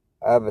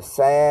 of a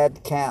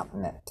sad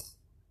countenance,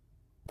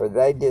 for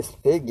they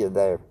disfigure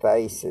their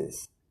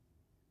faces,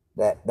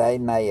 that they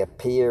may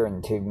appear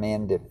unto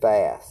men to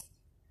fast.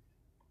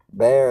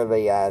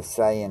 Verily I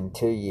say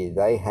unto you,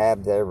 they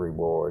have their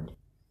reward.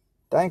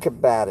 Think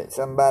about it.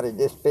 Somebody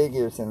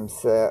disfigures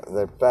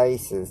their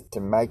faces to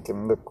make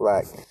them look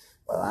like,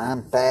 well,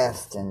 I'm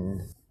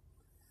fasting.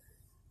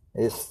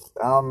 It's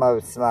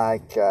almost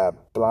like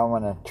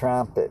blowing a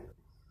trumpet,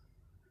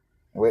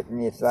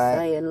 wouldn't you say?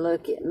 Saying,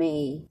 look at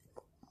me.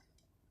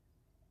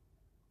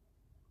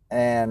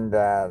 And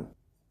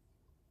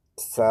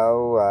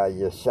so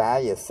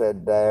Yeshaya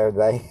said there,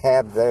 they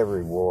have their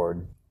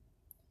reward.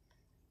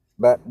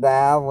 But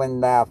thou, when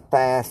thou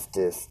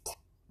fastest,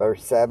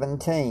 verse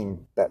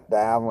 17, but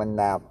thou, when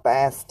thou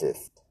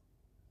fastest,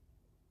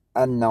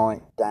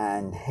 anoint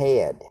thine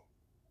head,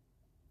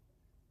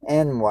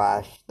 and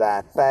wash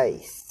thy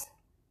face,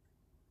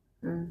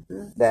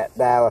 that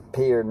thou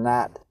appear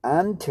not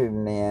unto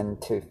men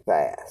to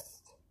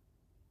fast,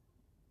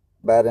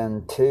 but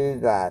unto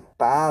thy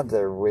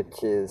Father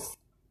which is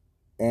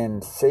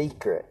in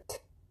secret,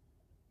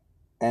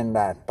 and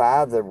thy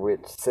Father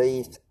which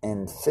seeth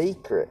in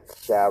secret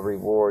shall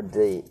reward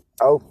thee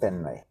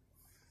openly.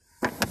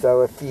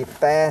 So if you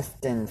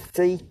fast in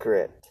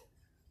secret,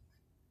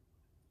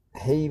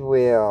 he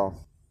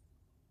will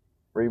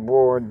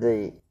reward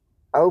thee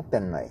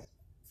openly.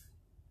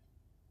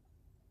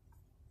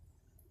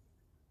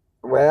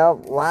 Well,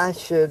 why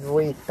should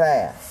we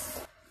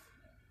fast?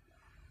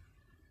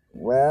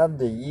 Well,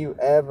 do you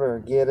ever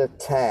get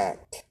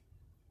attacked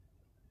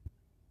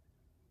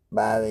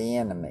by the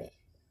enemy?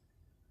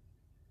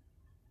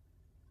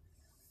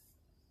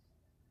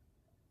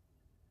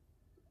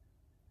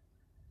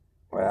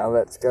 Well,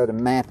 let's go to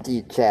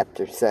Matthew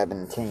chapter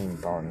 17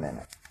 for a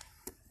minute.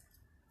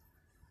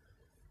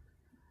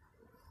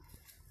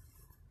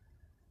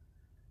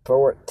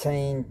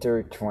 (14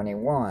 through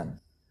 21).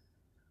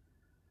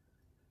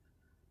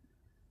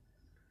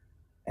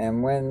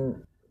 And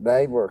when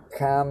they were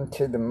come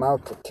to the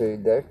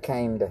multitude, there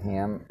came to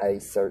him a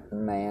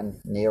certain man,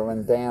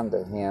 kneeling down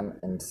to him,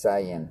 and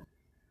saying,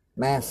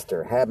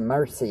 Master, have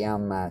mercy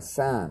on my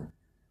son,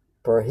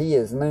 for he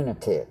is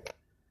lunatic,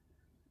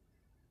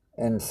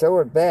 and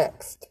sore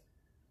vexed,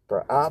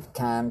 for oft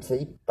times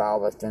he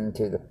falleth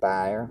into the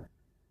fire,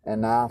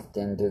 and oft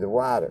into the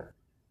water.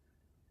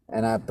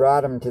 And I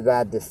brought him to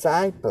thy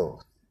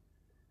disciples,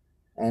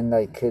 and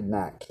they could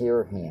not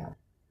cure him.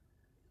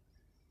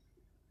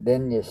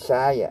 Then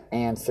Yeshua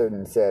answered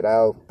and said,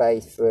 O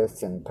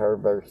faithless and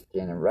perverse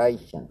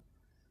generation,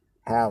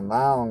 how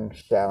long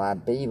shall I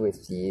be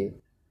with you?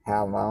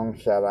 How long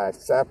shall I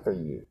suffer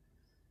you?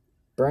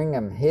 Bring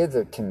him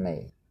hither to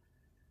me.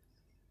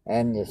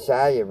 And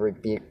Yeshua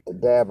rebuked the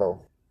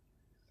devil,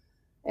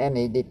 and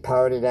he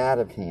departed out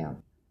of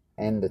him,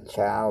 and the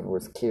child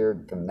was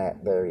cured from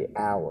that very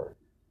hour.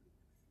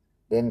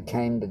 Then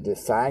came the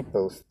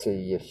disciples to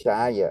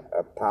Yeshua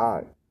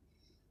apart,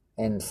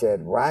 and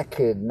said, Why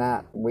could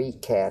not we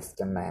cast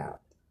him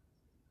out?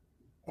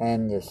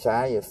 And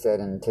Yeshua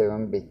said unto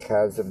him,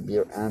 Because of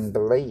your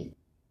unbelief.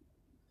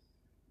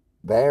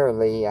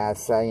 Verily I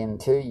say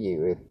unto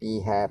you, if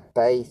ye have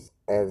faith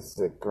as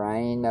the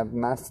grain of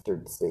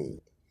mustard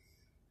seed,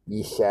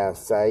 ye shall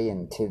say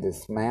unto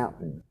this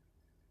mountain,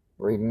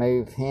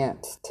 Remove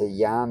hence to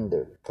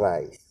yonder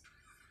place,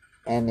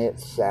 and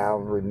it shall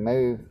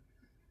remove,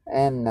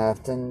 and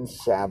nothing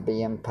shall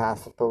be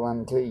impossible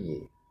unto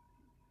you.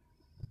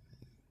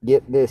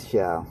 Get this,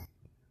 y'all.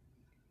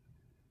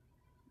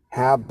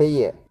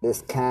 Howbeit,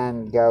 this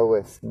kind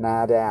goeth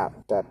not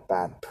out but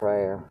by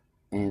prayer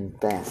and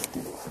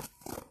fasting.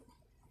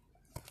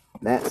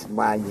 That's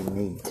why you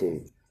need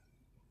to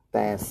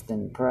fast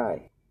and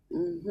pray.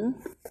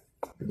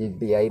 You'd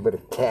be able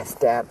to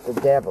cast out the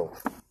devil.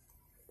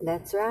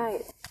 That's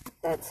right.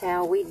 That's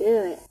how we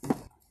do it.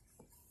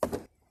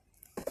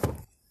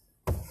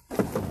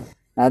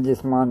 I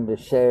just wanted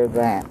to share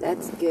that.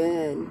 That's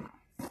good.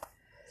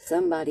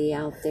 Somebody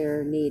out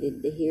there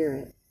needed to hear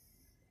it.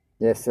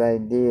 Yes, they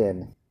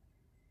did.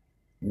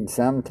 And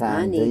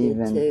sometimes I needed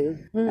even to.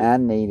 I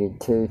needed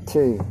to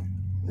too.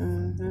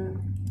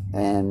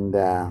 And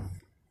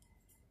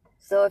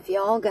so if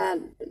y'all got,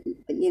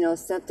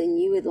 something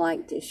you would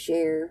like to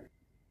share,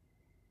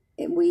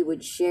 and we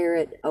would share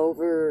it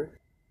over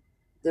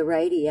the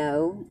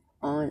radio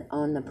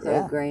on the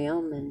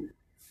program, and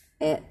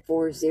at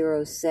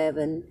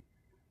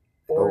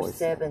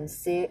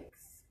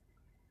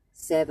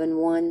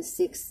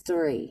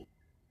 407-476-7163.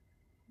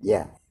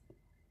 Yeah.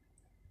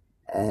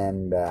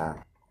 And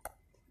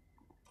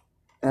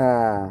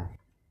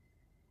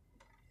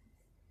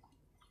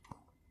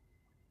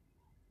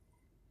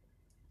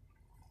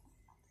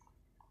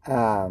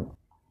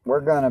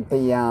we're going to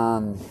be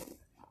on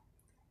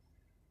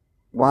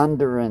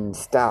Wandering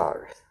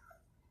Stars.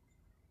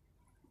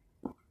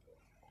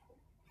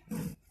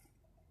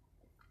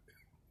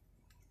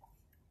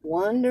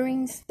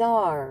 Wandering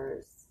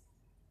Stars.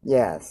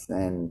 Yes,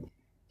 and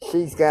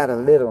she's got a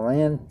little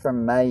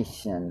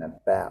information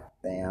about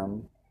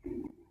them,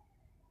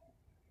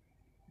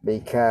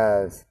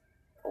 because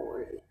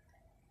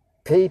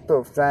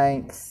people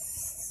think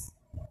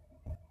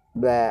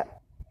that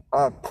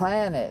our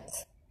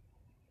planets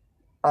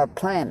are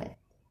planet,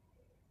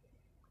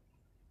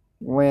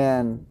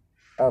 when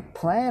a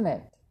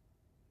planet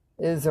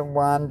is a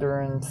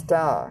wandering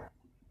star.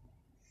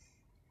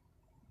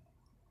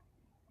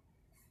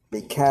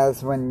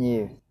 Because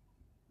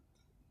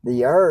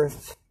the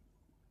Earth,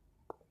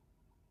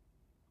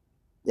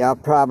 y'all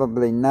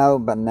probably know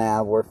by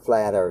now, we're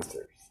flat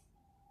earthers.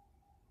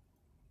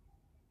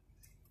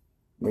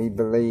 We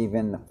believe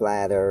in the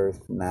flat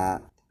earth,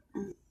 not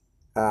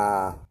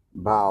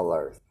ball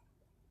earth.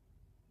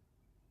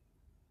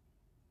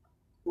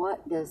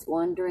 What does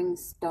wandering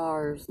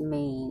stars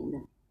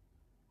mean?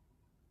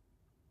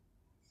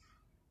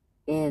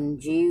 In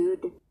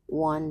Jude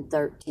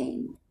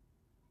 1:13.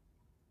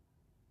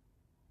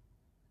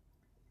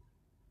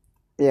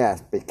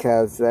 Yes,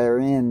 because they're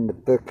in the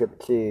book of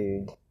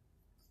Jude.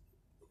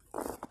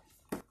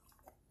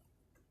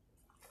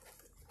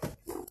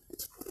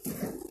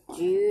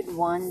 Jude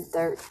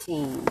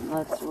 1:13.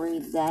 Let's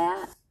read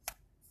that.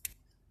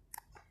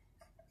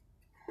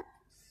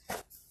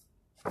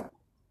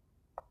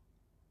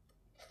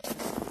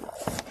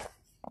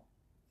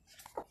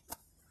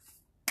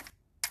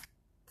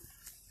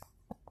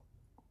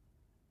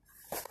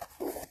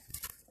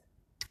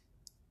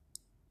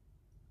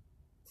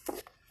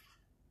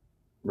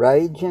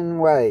 Raging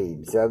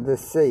waves of the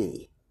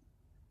sea,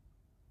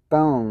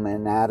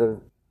 foaming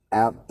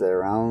out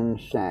their own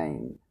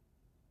shame.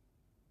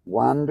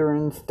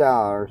 Wandering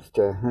stars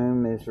to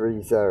whom is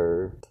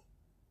reserved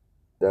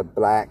the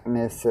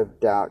blackness of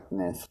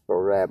darkness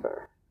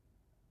forever.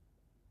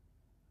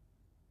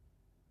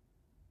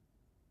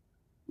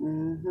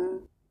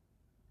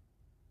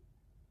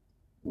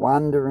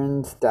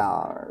 Wandering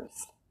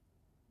stars.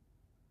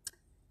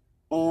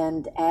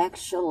 And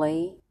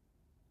actually,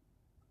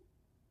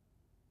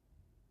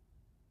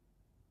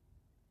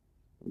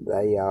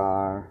 they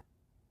are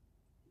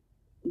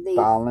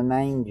fallen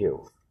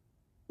angels.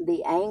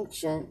 The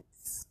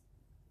ancients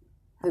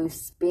who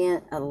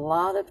spent a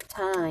lot of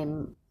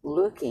time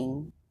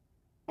looking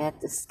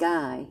at the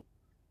sky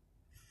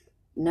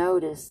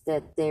noticed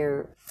that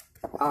there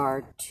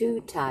are two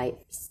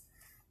types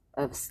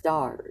of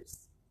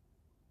stars.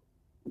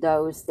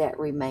 Those that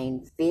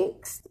remain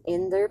fixed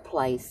in their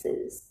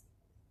places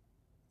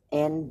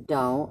and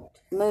don't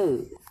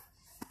move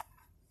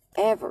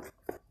ever,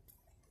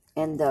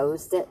 and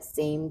those that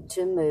seem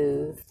to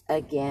move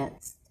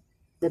against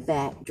the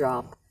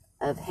backdrop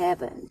of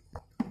heaven.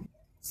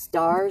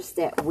 Stars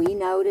that we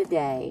know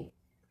today,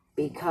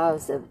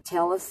 because of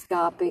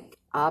telescopic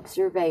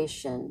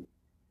observation,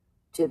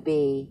 to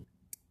be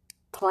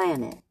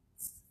planets.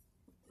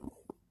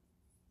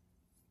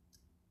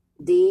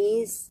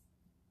 These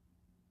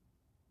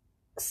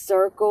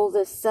circle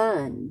the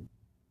sun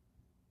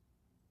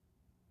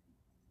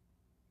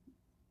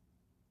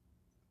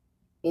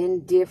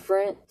in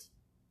different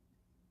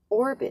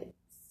orbits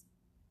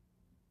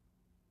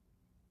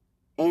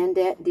and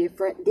at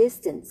different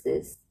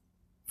distances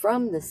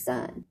from the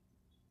sun,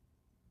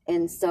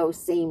 and so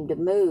seem to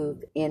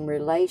move in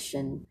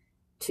relation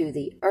to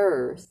the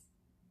earth,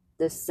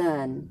 the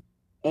sun,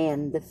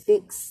 and the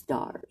fixed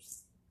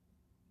stars.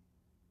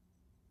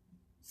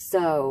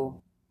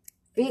 So,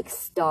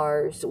 fixed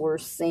stars were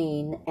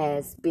seen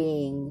as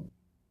being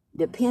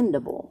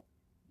dependable.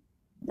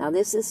 Now,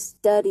 this is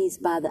studies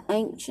by the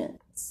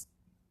ancients.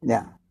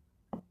 Yeah.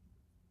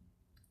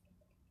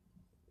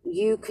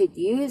 You could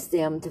use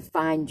them to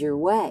find your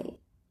way.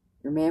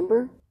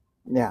 Remember?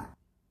 Yeah.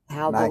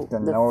 How like the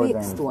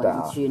fixed star.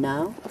 ones, you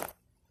know?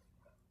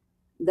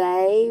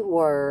 They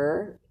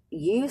were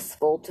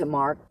useful to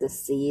mark the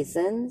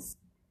seasons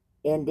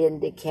and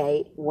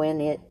indicate when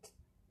it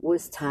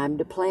was time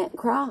to plant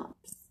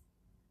crops.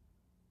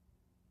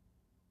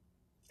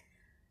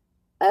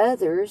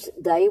 Others,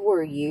 they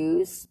were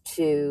used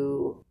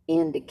to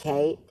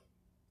indicate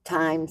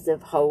times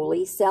of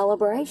holy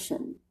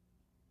celebration.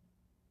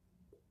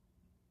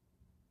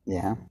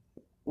 Yeah.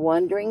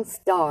 Wandering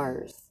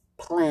stars,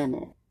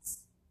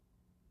 planets,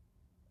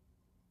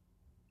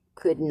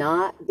 could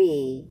not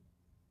be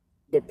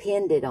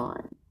depended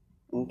on,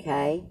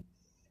 okay?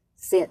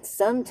 Since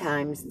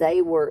sometimes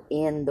they were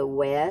in the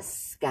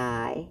west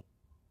sky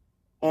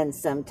and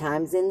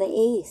sometimes in the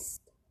east.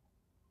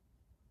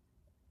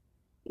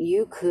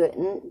 You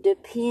couldn't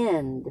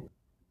depend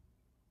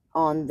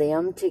on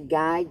them to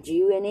guide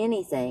you in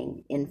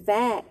anything. In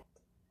fact,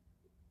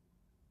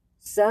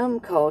 some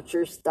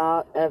cultures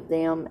thought of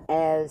them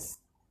as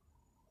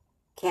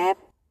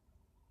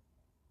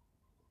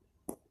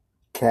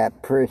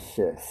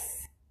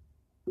capricious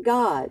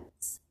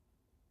gods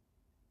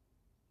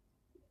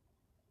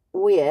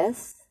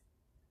with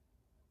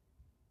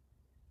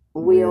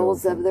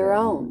wills of their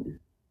own.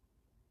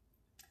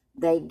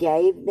 They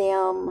gave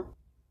them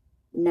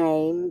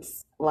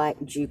names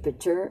like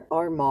Jupiter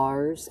or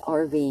Mars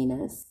or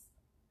Venus.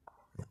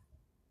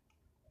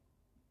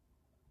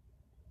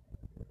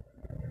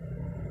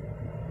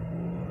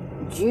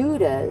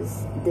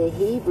 Judah's the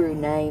Hebrew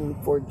name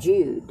for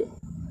Jude.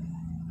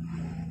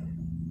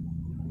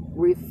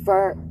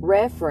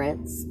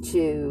 Reference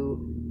to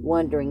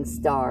wandering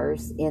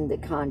stars in the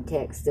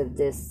context of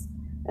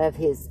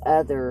his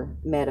other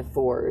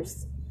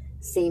metaphors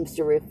seems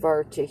to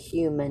refer to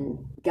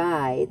human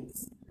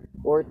guides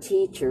or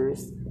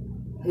teachers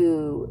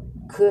who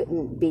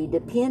couldn't be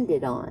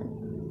depended on.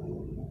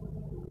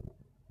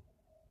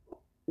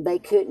 They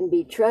couldn't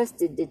be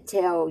trusted to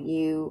tell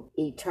you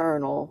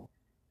eternal,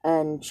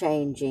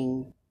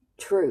 unchanging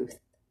truth.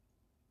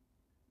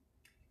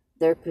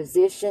 Their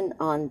position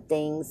on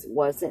things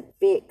wasn't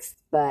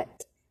fixed,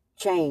 but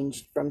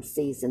changed from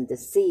season to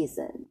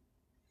season.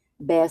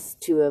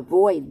 Best to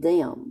avoid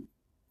them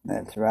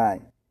That's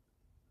right.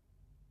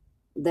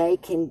 They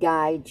can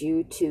guide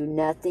you to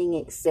nothing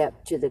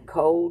except to the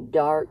cold,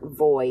 dark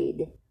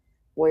void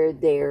where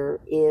there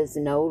is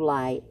no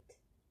light,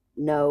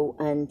 no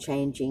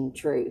unchanging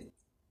truth.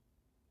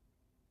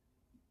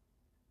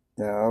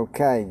 So,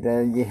 okay,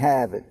 there you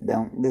have it.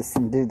 Don't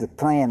listen to the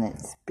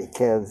planets,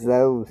 because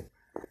those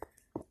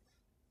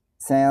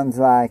sounds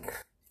like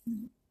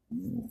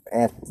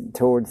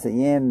towards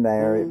the end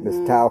there, it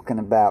was talking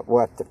about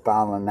what the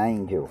fallen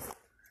angels.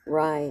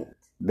 Right.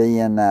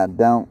 Being,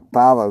 don't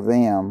follow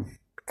them,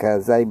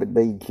 because they would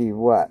lead you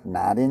what?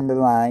 Not in the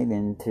light,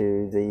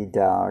 into the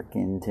dark,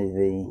 into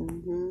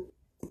the...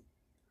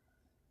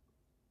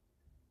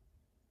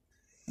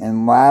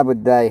 And why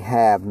would they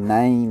have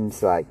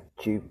names like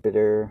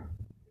Jupiter,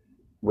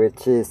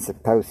 which is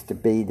supposed to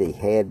be the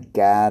head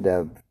god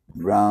of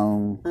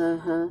Rome?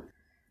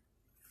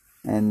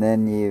 And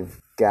then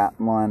you've got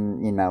one,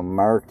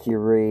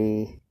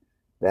 Mercury,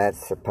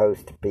 that's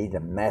supposed to be the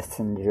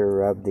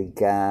messenger of the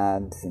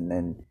gods. And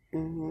then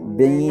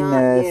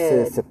Venus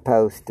is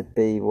supposed to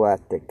be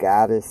what? The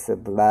goddess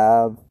of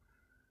love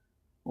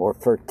or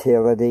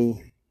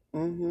fertility.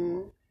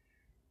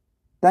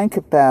 Think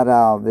about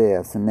all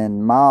this. And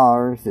then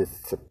Mars is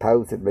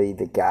supposedly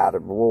the god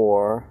of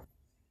war.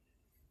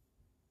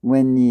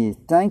 When you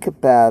think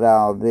about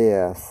all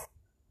this,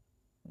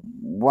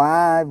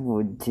 why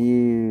would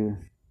you...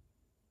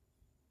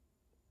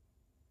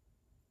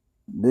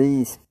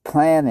 These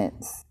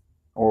planets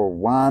or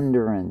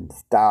wandering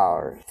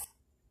stars,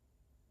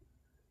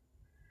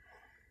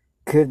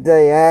 could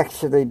they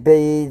actually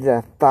be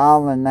the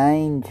fallen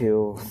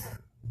angels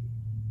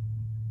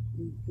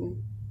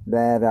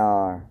that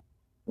are,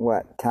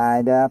 what,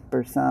 tied up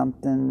or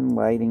something,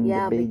 waiting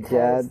to be judged?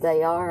 Yeah, because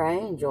they are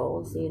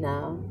angels,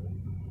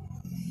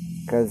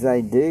 Because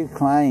they do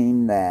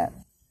claim that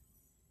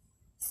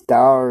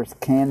stars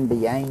can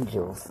be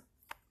angels.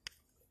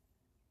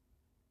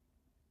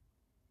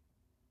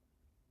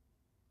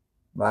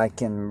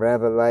 Like in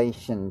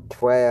Revelation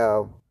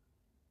 12,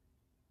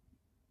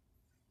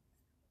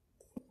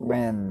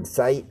 when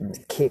Satan's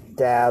kicked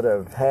out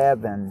of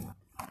heaven,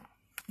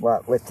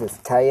 what, with his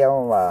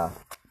tail,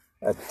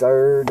 a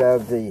third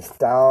of the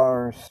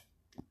stars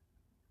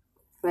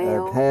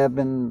of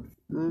heaven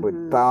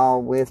would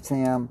fall with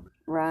him.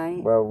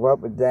 Right. Well,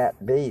 what would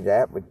that be?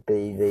 That would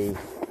be the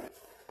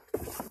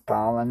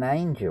fallen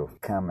angels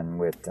coming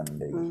with them,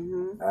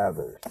 the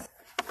others.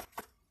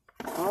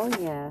 Oh,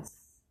 yes.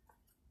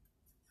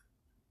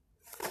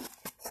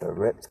 So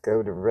let's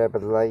go to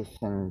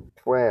Revelation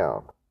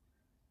 12,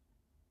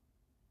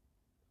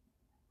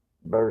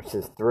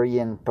 verses 3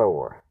 and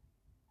 4.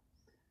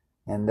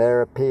 And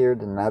there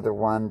appeared another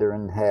wonder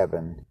in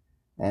heaven,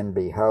 and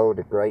behold,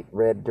 a great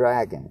red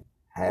dragon,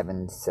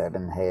 having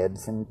 7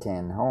 heads and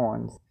 10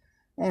 horns,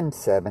 and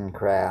 7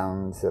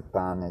 crowns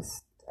upon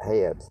his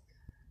heads.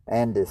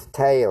 And his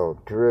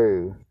tail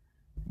drew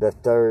the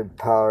third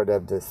part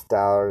of the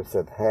stars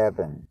of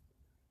heaven,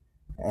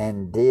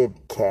 and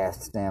did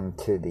cast them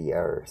to the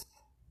earth.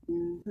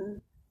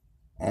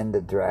 And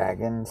the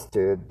dragon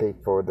stood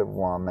before the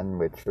woman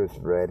which was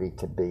ready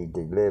to be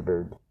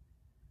delivered,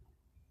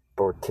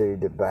 for to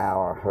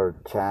devour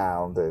her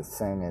child as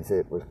soon as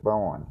it was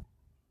born.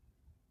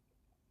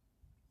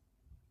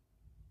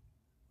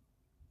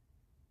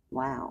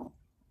 Wow.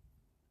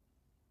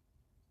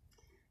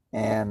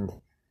 And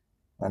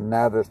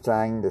another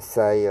thing to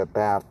say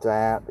about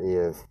that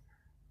is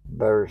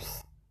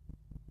verse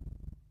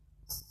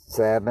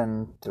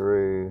 7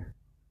 through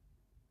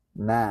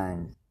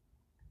 9.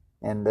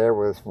 And there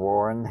was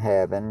war in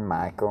heaven.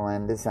 Michael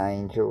and his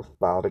angels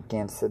fought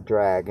against the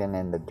dragon,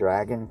 and the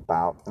dragon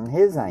fought and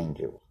his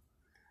angels,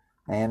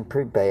 and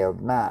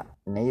prevailed not.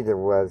 Neither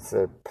was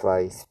their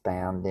place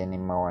found any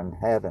more in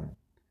heaven.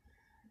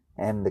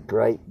 And the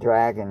great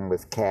dragon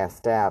was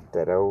cast out,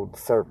 that old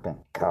serpent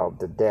called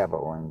the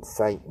devil and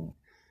Satan,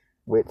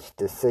 which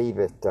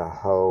deceiveth the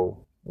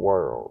whole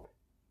world.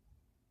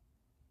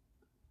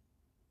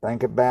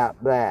 Think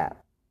about that.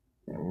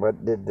 And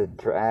what did the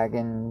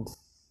dragons,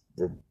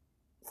 the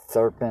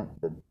serpent,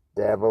 the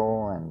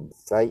devil, and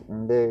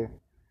Satan do?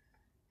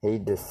 He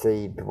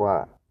deceived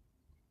what?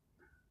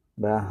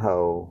 The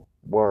whole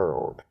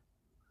world.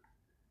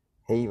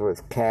 He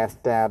was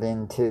cast out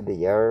into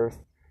the earth,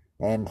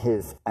 and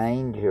his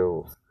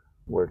angels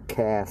were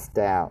cast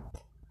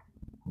out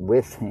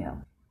with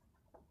him.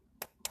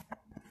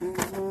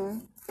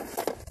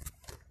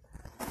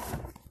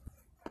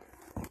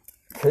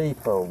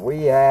 People,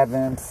 we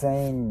haven't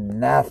seen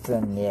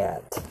nothing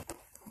yet.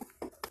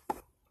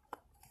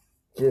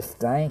 Just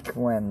think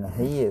when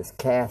he is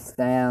cast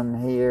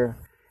down here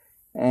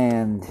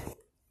and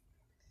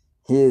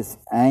his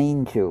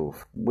angels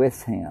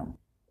with him.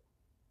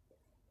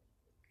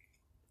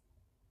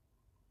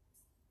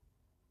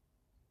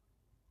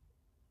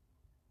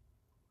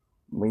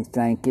 We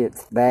think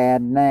it's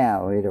bad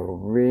now. It'll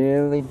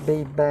really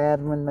be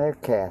bad when they're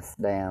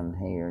cast down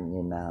here,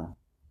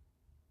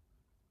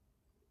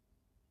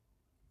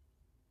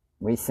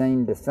 We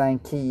seem to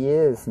think he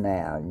is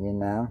now,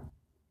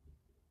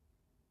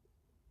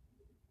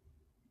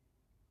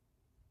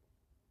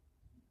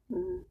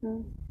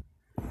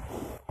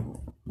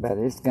 But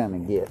it's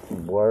going to get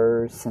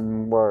worse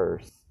and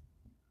worse.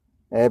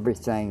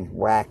 Everything's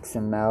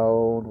waxing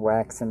old,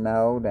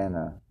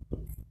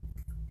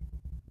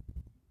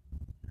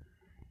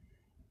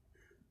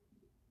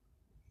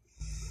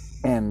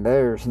 and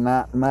there's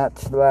not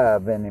much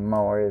love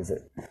anymore, is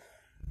it?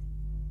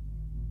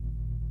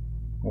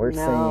 We're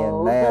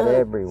seeing that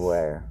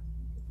everywhere.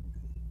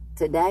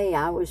 Today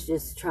I was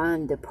just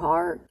trying to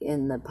park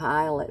in the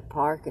Pilot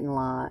parking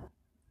lot,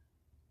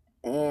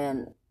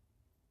 and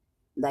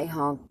they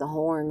honked the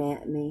horn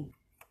at me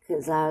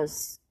because I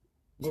was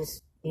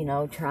just,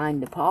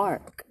 trying to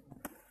park.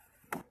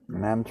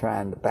 And I'm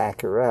trying to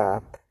back her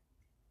up.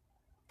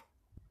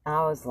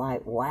 I was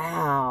like,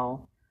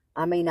 wow.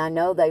 I mean, I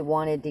know they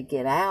wanted to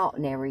get out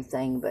and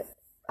everything, but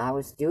I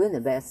was doing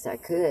the best I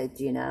could,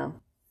 I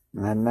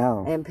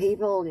know. And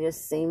people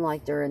just seem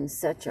like they're in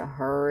such a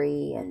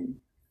hurry,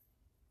 and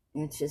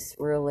it's just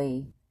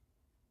really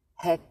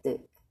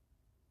hectic.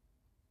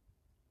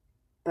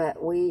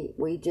 But we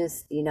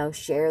just,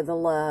 share the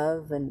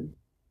love and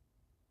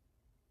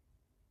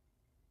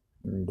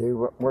do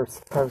what we're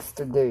supposed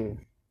to do.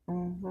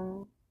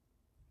 Mm-hmm.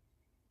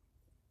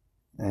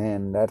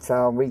 And that's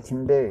all we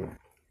can do.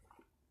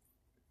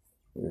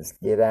 Just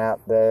get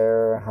out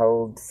there,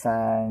 hold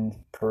signs,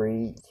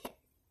 preach.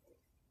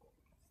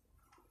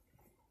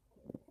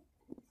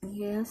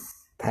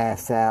 Yes.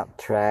 Pass out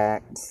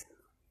tracts.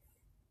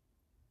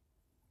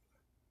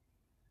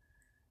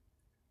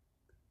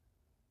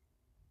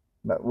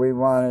 But we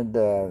wanted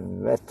to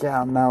let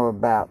y'all know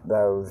about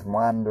those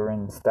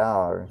wandering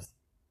stars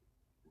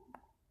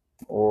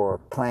or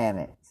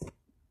planets.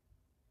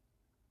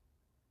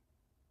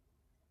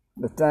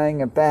 The thing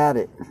about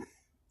it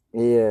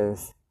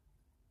is,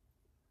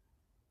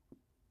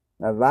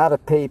 a lot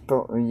of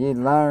people, you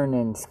learn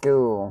in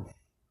school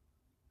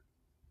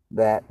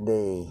that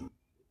the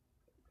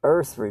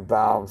Earth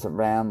revolves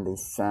around the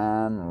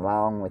sun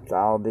along with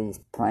all these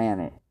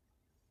planets.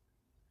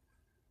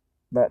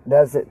 But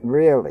does it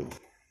really?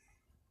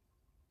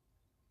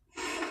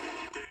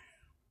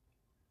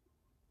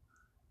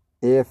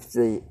 If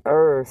the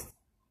Earth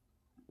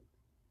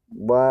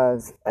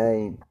was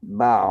a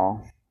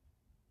ball,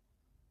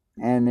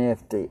 and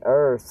if the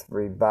Earth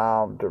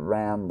revolved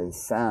around the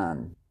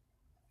sun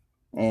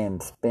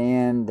and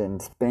spin,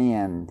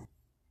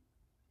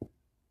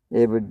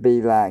 it would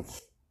be like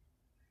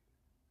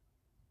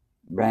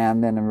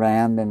round and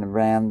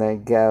around they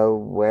go.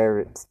 Where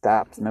it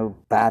stops,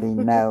 nobody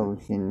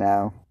knows,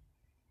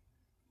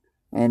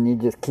 And you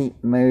just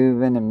keep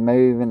moving and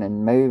moving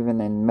and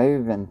moving and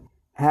moving.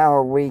 How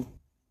are we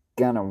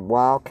gonna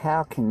walk?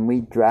 How can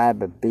we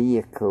drive a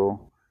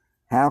vehicle?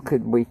 How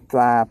could we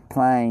fly a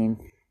plane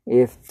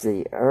if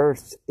the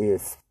Earth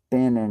is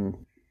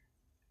spinning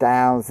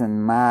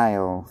 1,000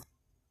 miles,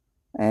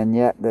 and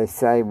yet they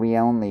say we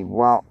only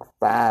walk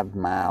 5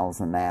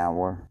 miles an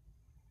hour?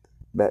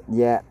 But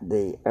yet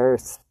the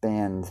Earth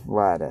spins,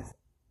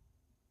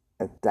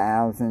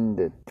 1,000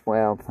 to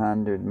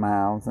 1,200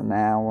 miles an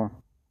hour?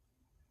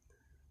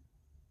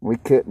 We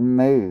couldn't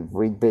move.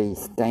 We'd be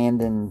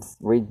standing,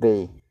 we'd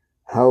be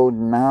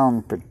holding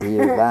on for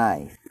dear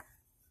life.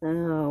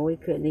 Oh, we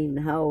couldn't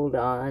even hold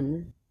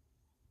on.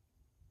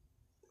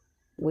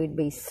 We'd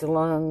be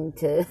slung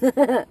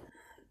to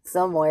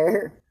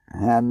somewhere.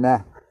 And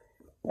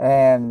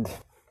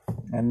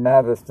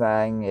another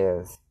thing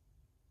is,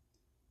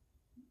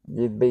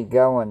 you'd be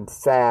going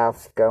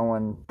south,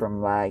 going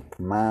from like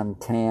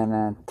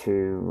Montana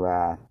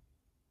to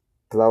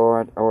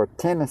Florida, or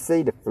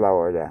Tennessee to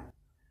Florida.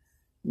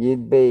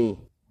 You'd be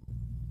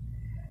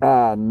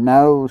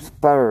nose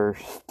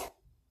first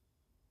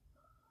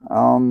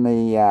on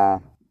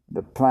the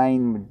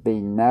plane would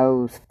be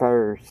nose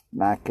first,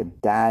 like a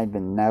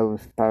diving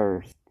nose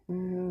first,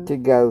 to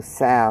go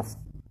south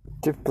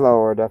to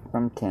Florida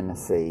from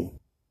Tennessee.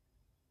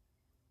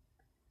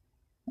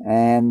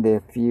 And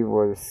if you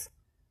was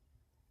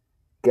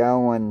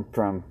going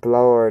from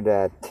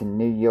Florida to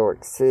New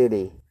York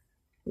City,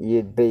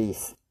 you'd be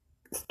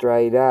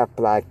straight up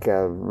like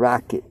a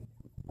rocket,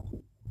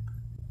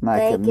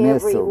 like a missile going.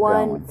 Thank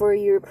everyone for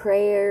your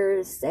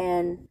prayers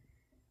and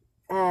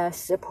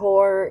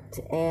support,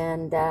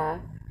 and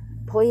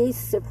please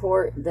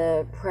support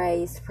the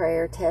Praise,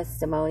 Prayer,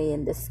 Testimony,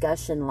 and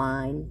Discussion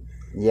line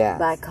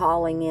by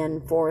calling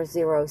in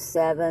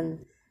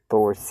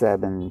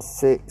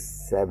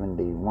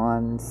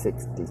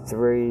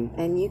 407-476-7163.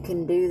 And you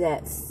can do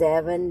that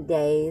 7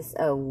 days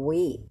a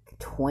week,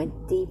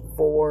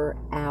 24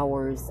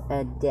 hours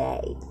a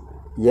day.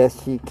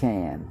 Yes, you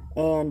can.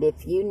 And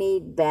if you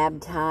need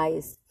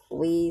baptized,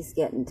 please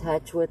get in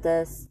touch with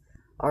us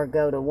or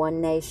go to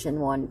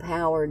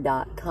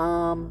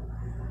onenationonepower.com.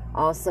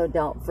 Also,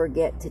 don't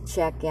forget to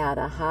check out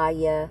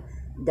ahaya.net,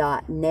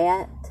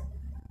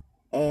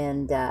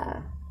 and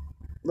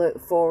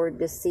look forward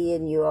to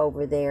seeing you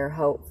over there,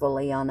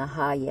 hopefully, on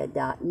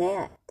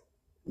ahaya.net.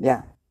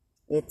 Yeah.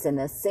 It's an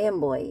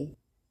assembly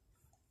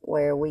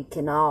where we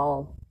can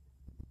all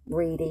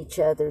read each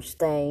other's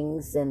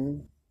things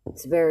and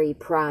It's very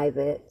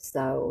private,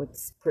 so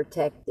it's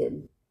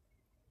protected.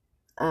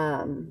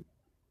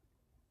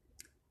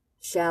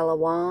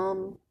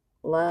 Shalom,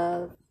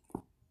 love.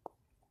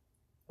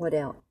 What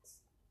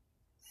else?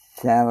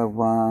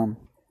 Shalom.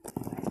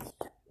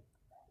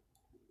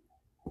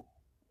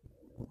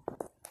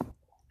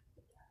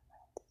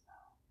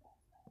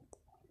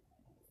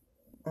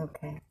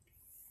 Okay.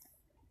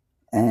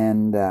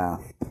 And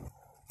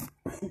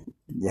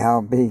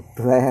y'all be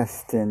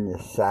blessed in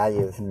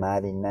Yeshua's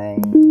mighty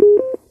name.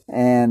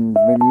 And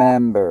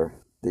remember,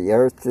 the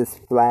earth is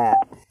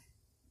flat.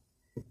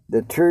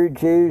 The true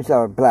Jews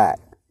are black.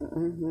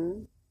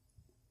 Mm-hmm.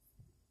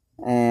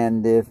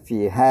 And if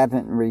you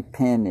haven't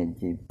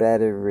repented, you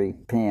better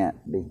repent,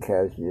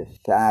 because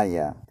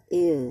Yeshua,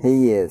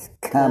 he is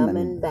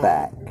coming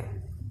back.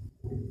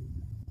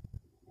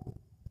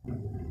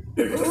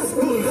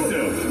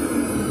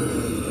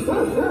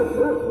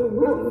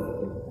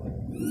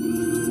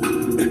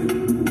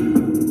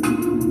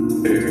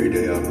 Every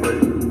day I pray.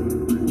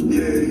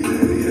 Yeah.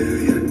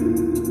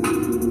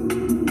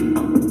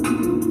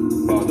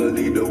 Father,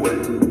 lead the way.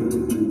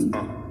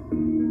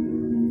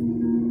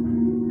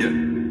 Yeah.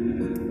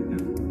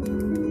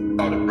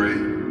 All the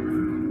praise.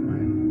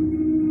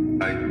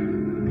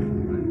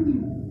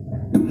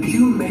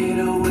 You made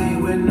a way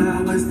when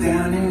I was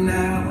down and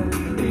out,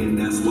 and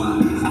that's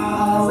why I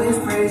always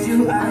praise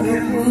you. I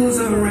get moves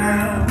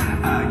around.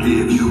 I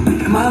give you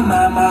my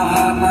mind, my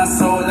heart, my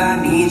soul. I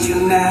need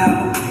you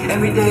now.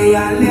 Every day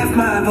I lift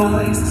my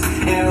voice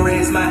and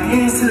raise my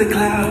hands to the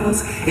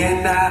clouds,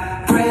 and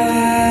I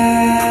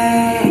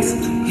praise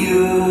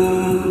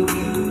you.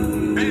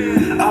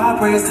 All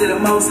praise to the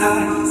Most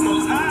High.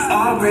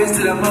 All praise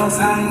to the Most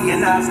High,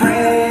 and I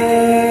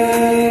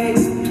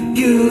praise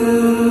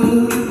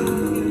you.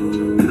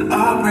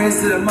 All praise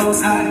to the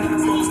Most High.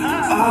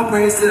 All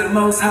praise to the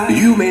Most High.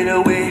 You made a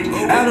way.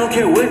 I don't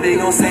care what they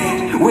gon'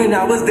 say. When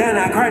I was down,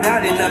 I cried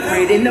out and I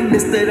prayed in the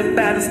midst of the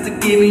battles to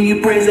giving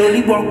you praise.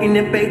 Only walking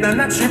in faith, I'm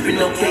not tripping,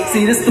 okay.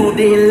 See, the storm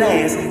didn't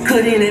last.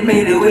 Couldn't have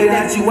made it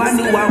without you. I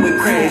knew I would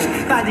crash.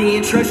 If I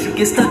didn't trust you,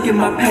 get stuck in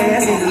my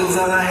past and lose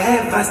all I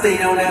had if I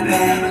stayed on that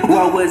path.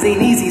 What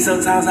wasn't easy,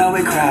 sometimes I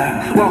would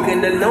cry.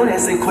 Walking alone,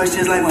 asking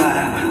questions like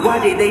why? Why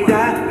did they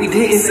die? We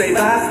didn't say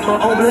bye. My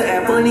own blood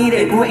act funny,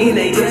 they pointing,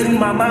 they judge me.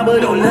 My mama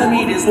don't love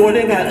me. This war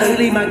that got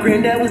ugly. My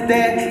granddad was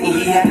dead and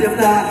he had to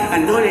fly. I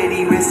know that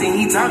he risked and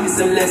he taught me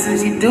some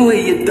lessons. You do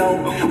it, you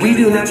don't. We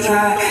do not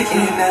try,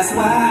 and that's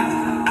why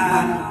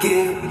I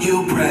give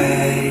you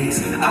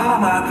praise. All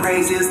my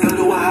praises go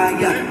to a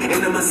higher,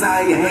 and the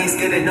Messiah ain't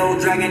scared of no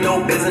dragon,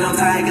 no bears, and no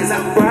tigers. I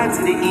ride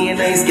to the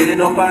end, I ain't scared of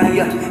no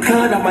fire.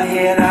 Cut off my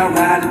head, I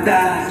ride or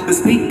die. But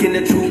speaking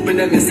the truth in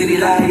the midst of the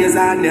liars,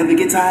 I never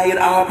get tired.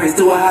 All praise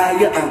to a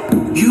higher.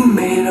 You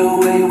made a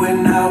way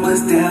when I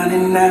was down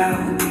and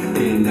out,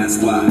 and that's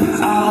why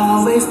I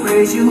always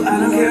praise you. I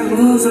don't care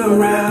who's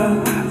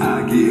around.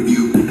 I give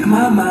you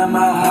my mind, my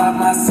heart,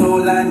 my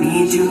soul. I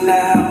need you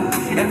now.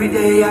 Every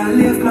day I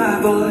lift my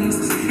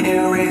voice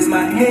and raise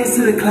my hands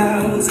to the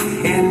clouds,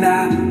 and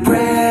I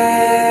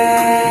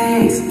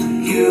praise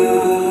you.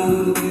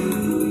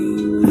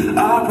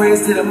 All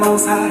praise to the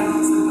Most High.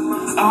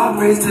 All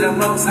praise to the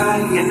Most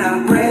High, and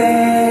I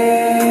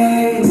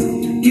praise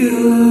you.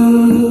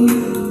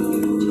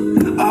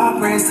 All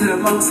praise to the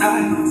Most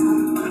High.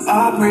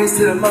 All praise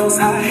to the Most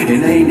High.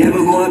 And I ain't never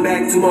going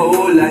back to my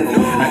old life.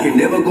 I can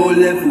never go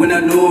left when I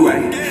know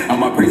right. All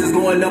my praises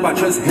going up, I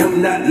trust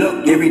him not.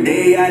 Look, every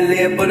day I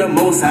live for the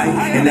Most High.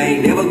 And I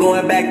ain't never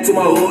going back to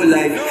my old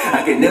life.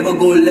 I can never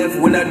go left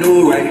when I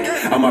know right.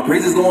 All my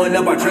praises going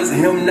up, I trust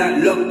him not.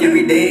 Look,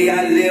 every day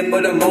I live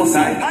for the Most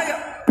High.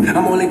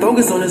 I'm only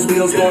focused on this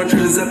wheel, storing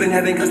treasures up in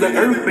heaven, cause the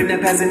earth and the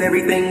past and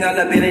everything all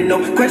up in it.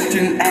 No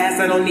question asked,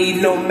 I don't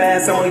need no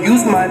mask. I'm gonna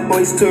use my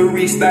voice to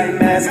reach thy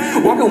mass.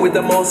 Walking with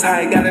the Most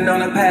High, got it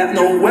on a path.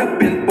 No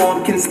weapon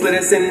form can split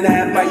us in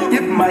half. I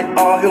give my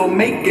all, he'll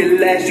make it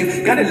last.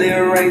 You gotta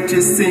live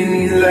righteous in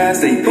these last.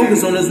 Stay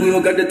focused on this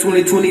wheel, got the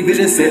 20/20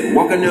 vision set.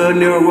 Walking the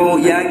narrow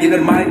road, yeah, I give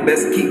it my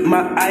best. Keep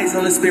my eyes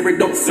on the spirit,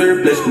 don't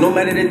serve flesh. No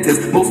matter the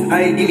test, Most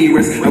High give me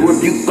rest. I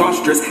rebuke all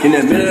stress in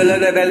the middle of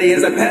the valley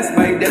as I pass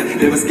by death.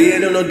 Never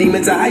scared of no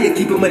demons, I higher,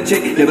 keep him in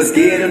check. Never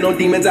scared of no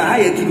demons, I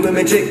higher, keep him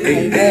in check.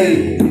 Hey,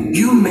 hey.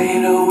 You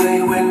made a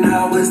way when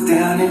I was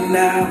down and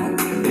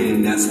out,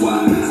 and that's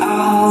why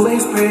I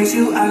always praise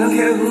you. I don't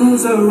care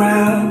who's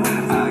around.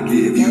 I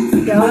give you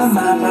my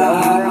mind,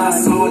 my heart, my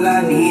soul.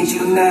 I need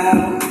you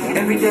now.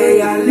 Every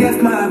day I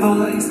lift my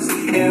voice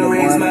and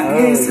raise my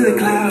hands to the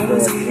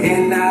clouds,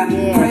 and I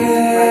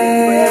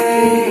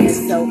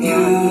praise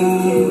you.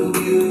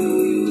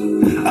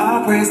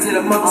 All praise to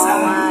the Most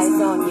High.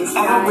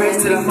 All praise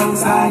to the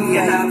Most High,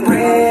 and I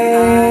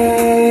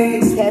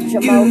praise Catch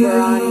them over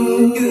on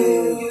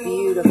YouTube.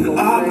 Beautiful.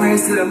 All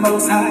praise to the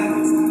Most High.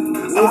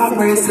 All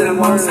praise to the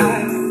Most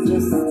High.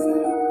 Just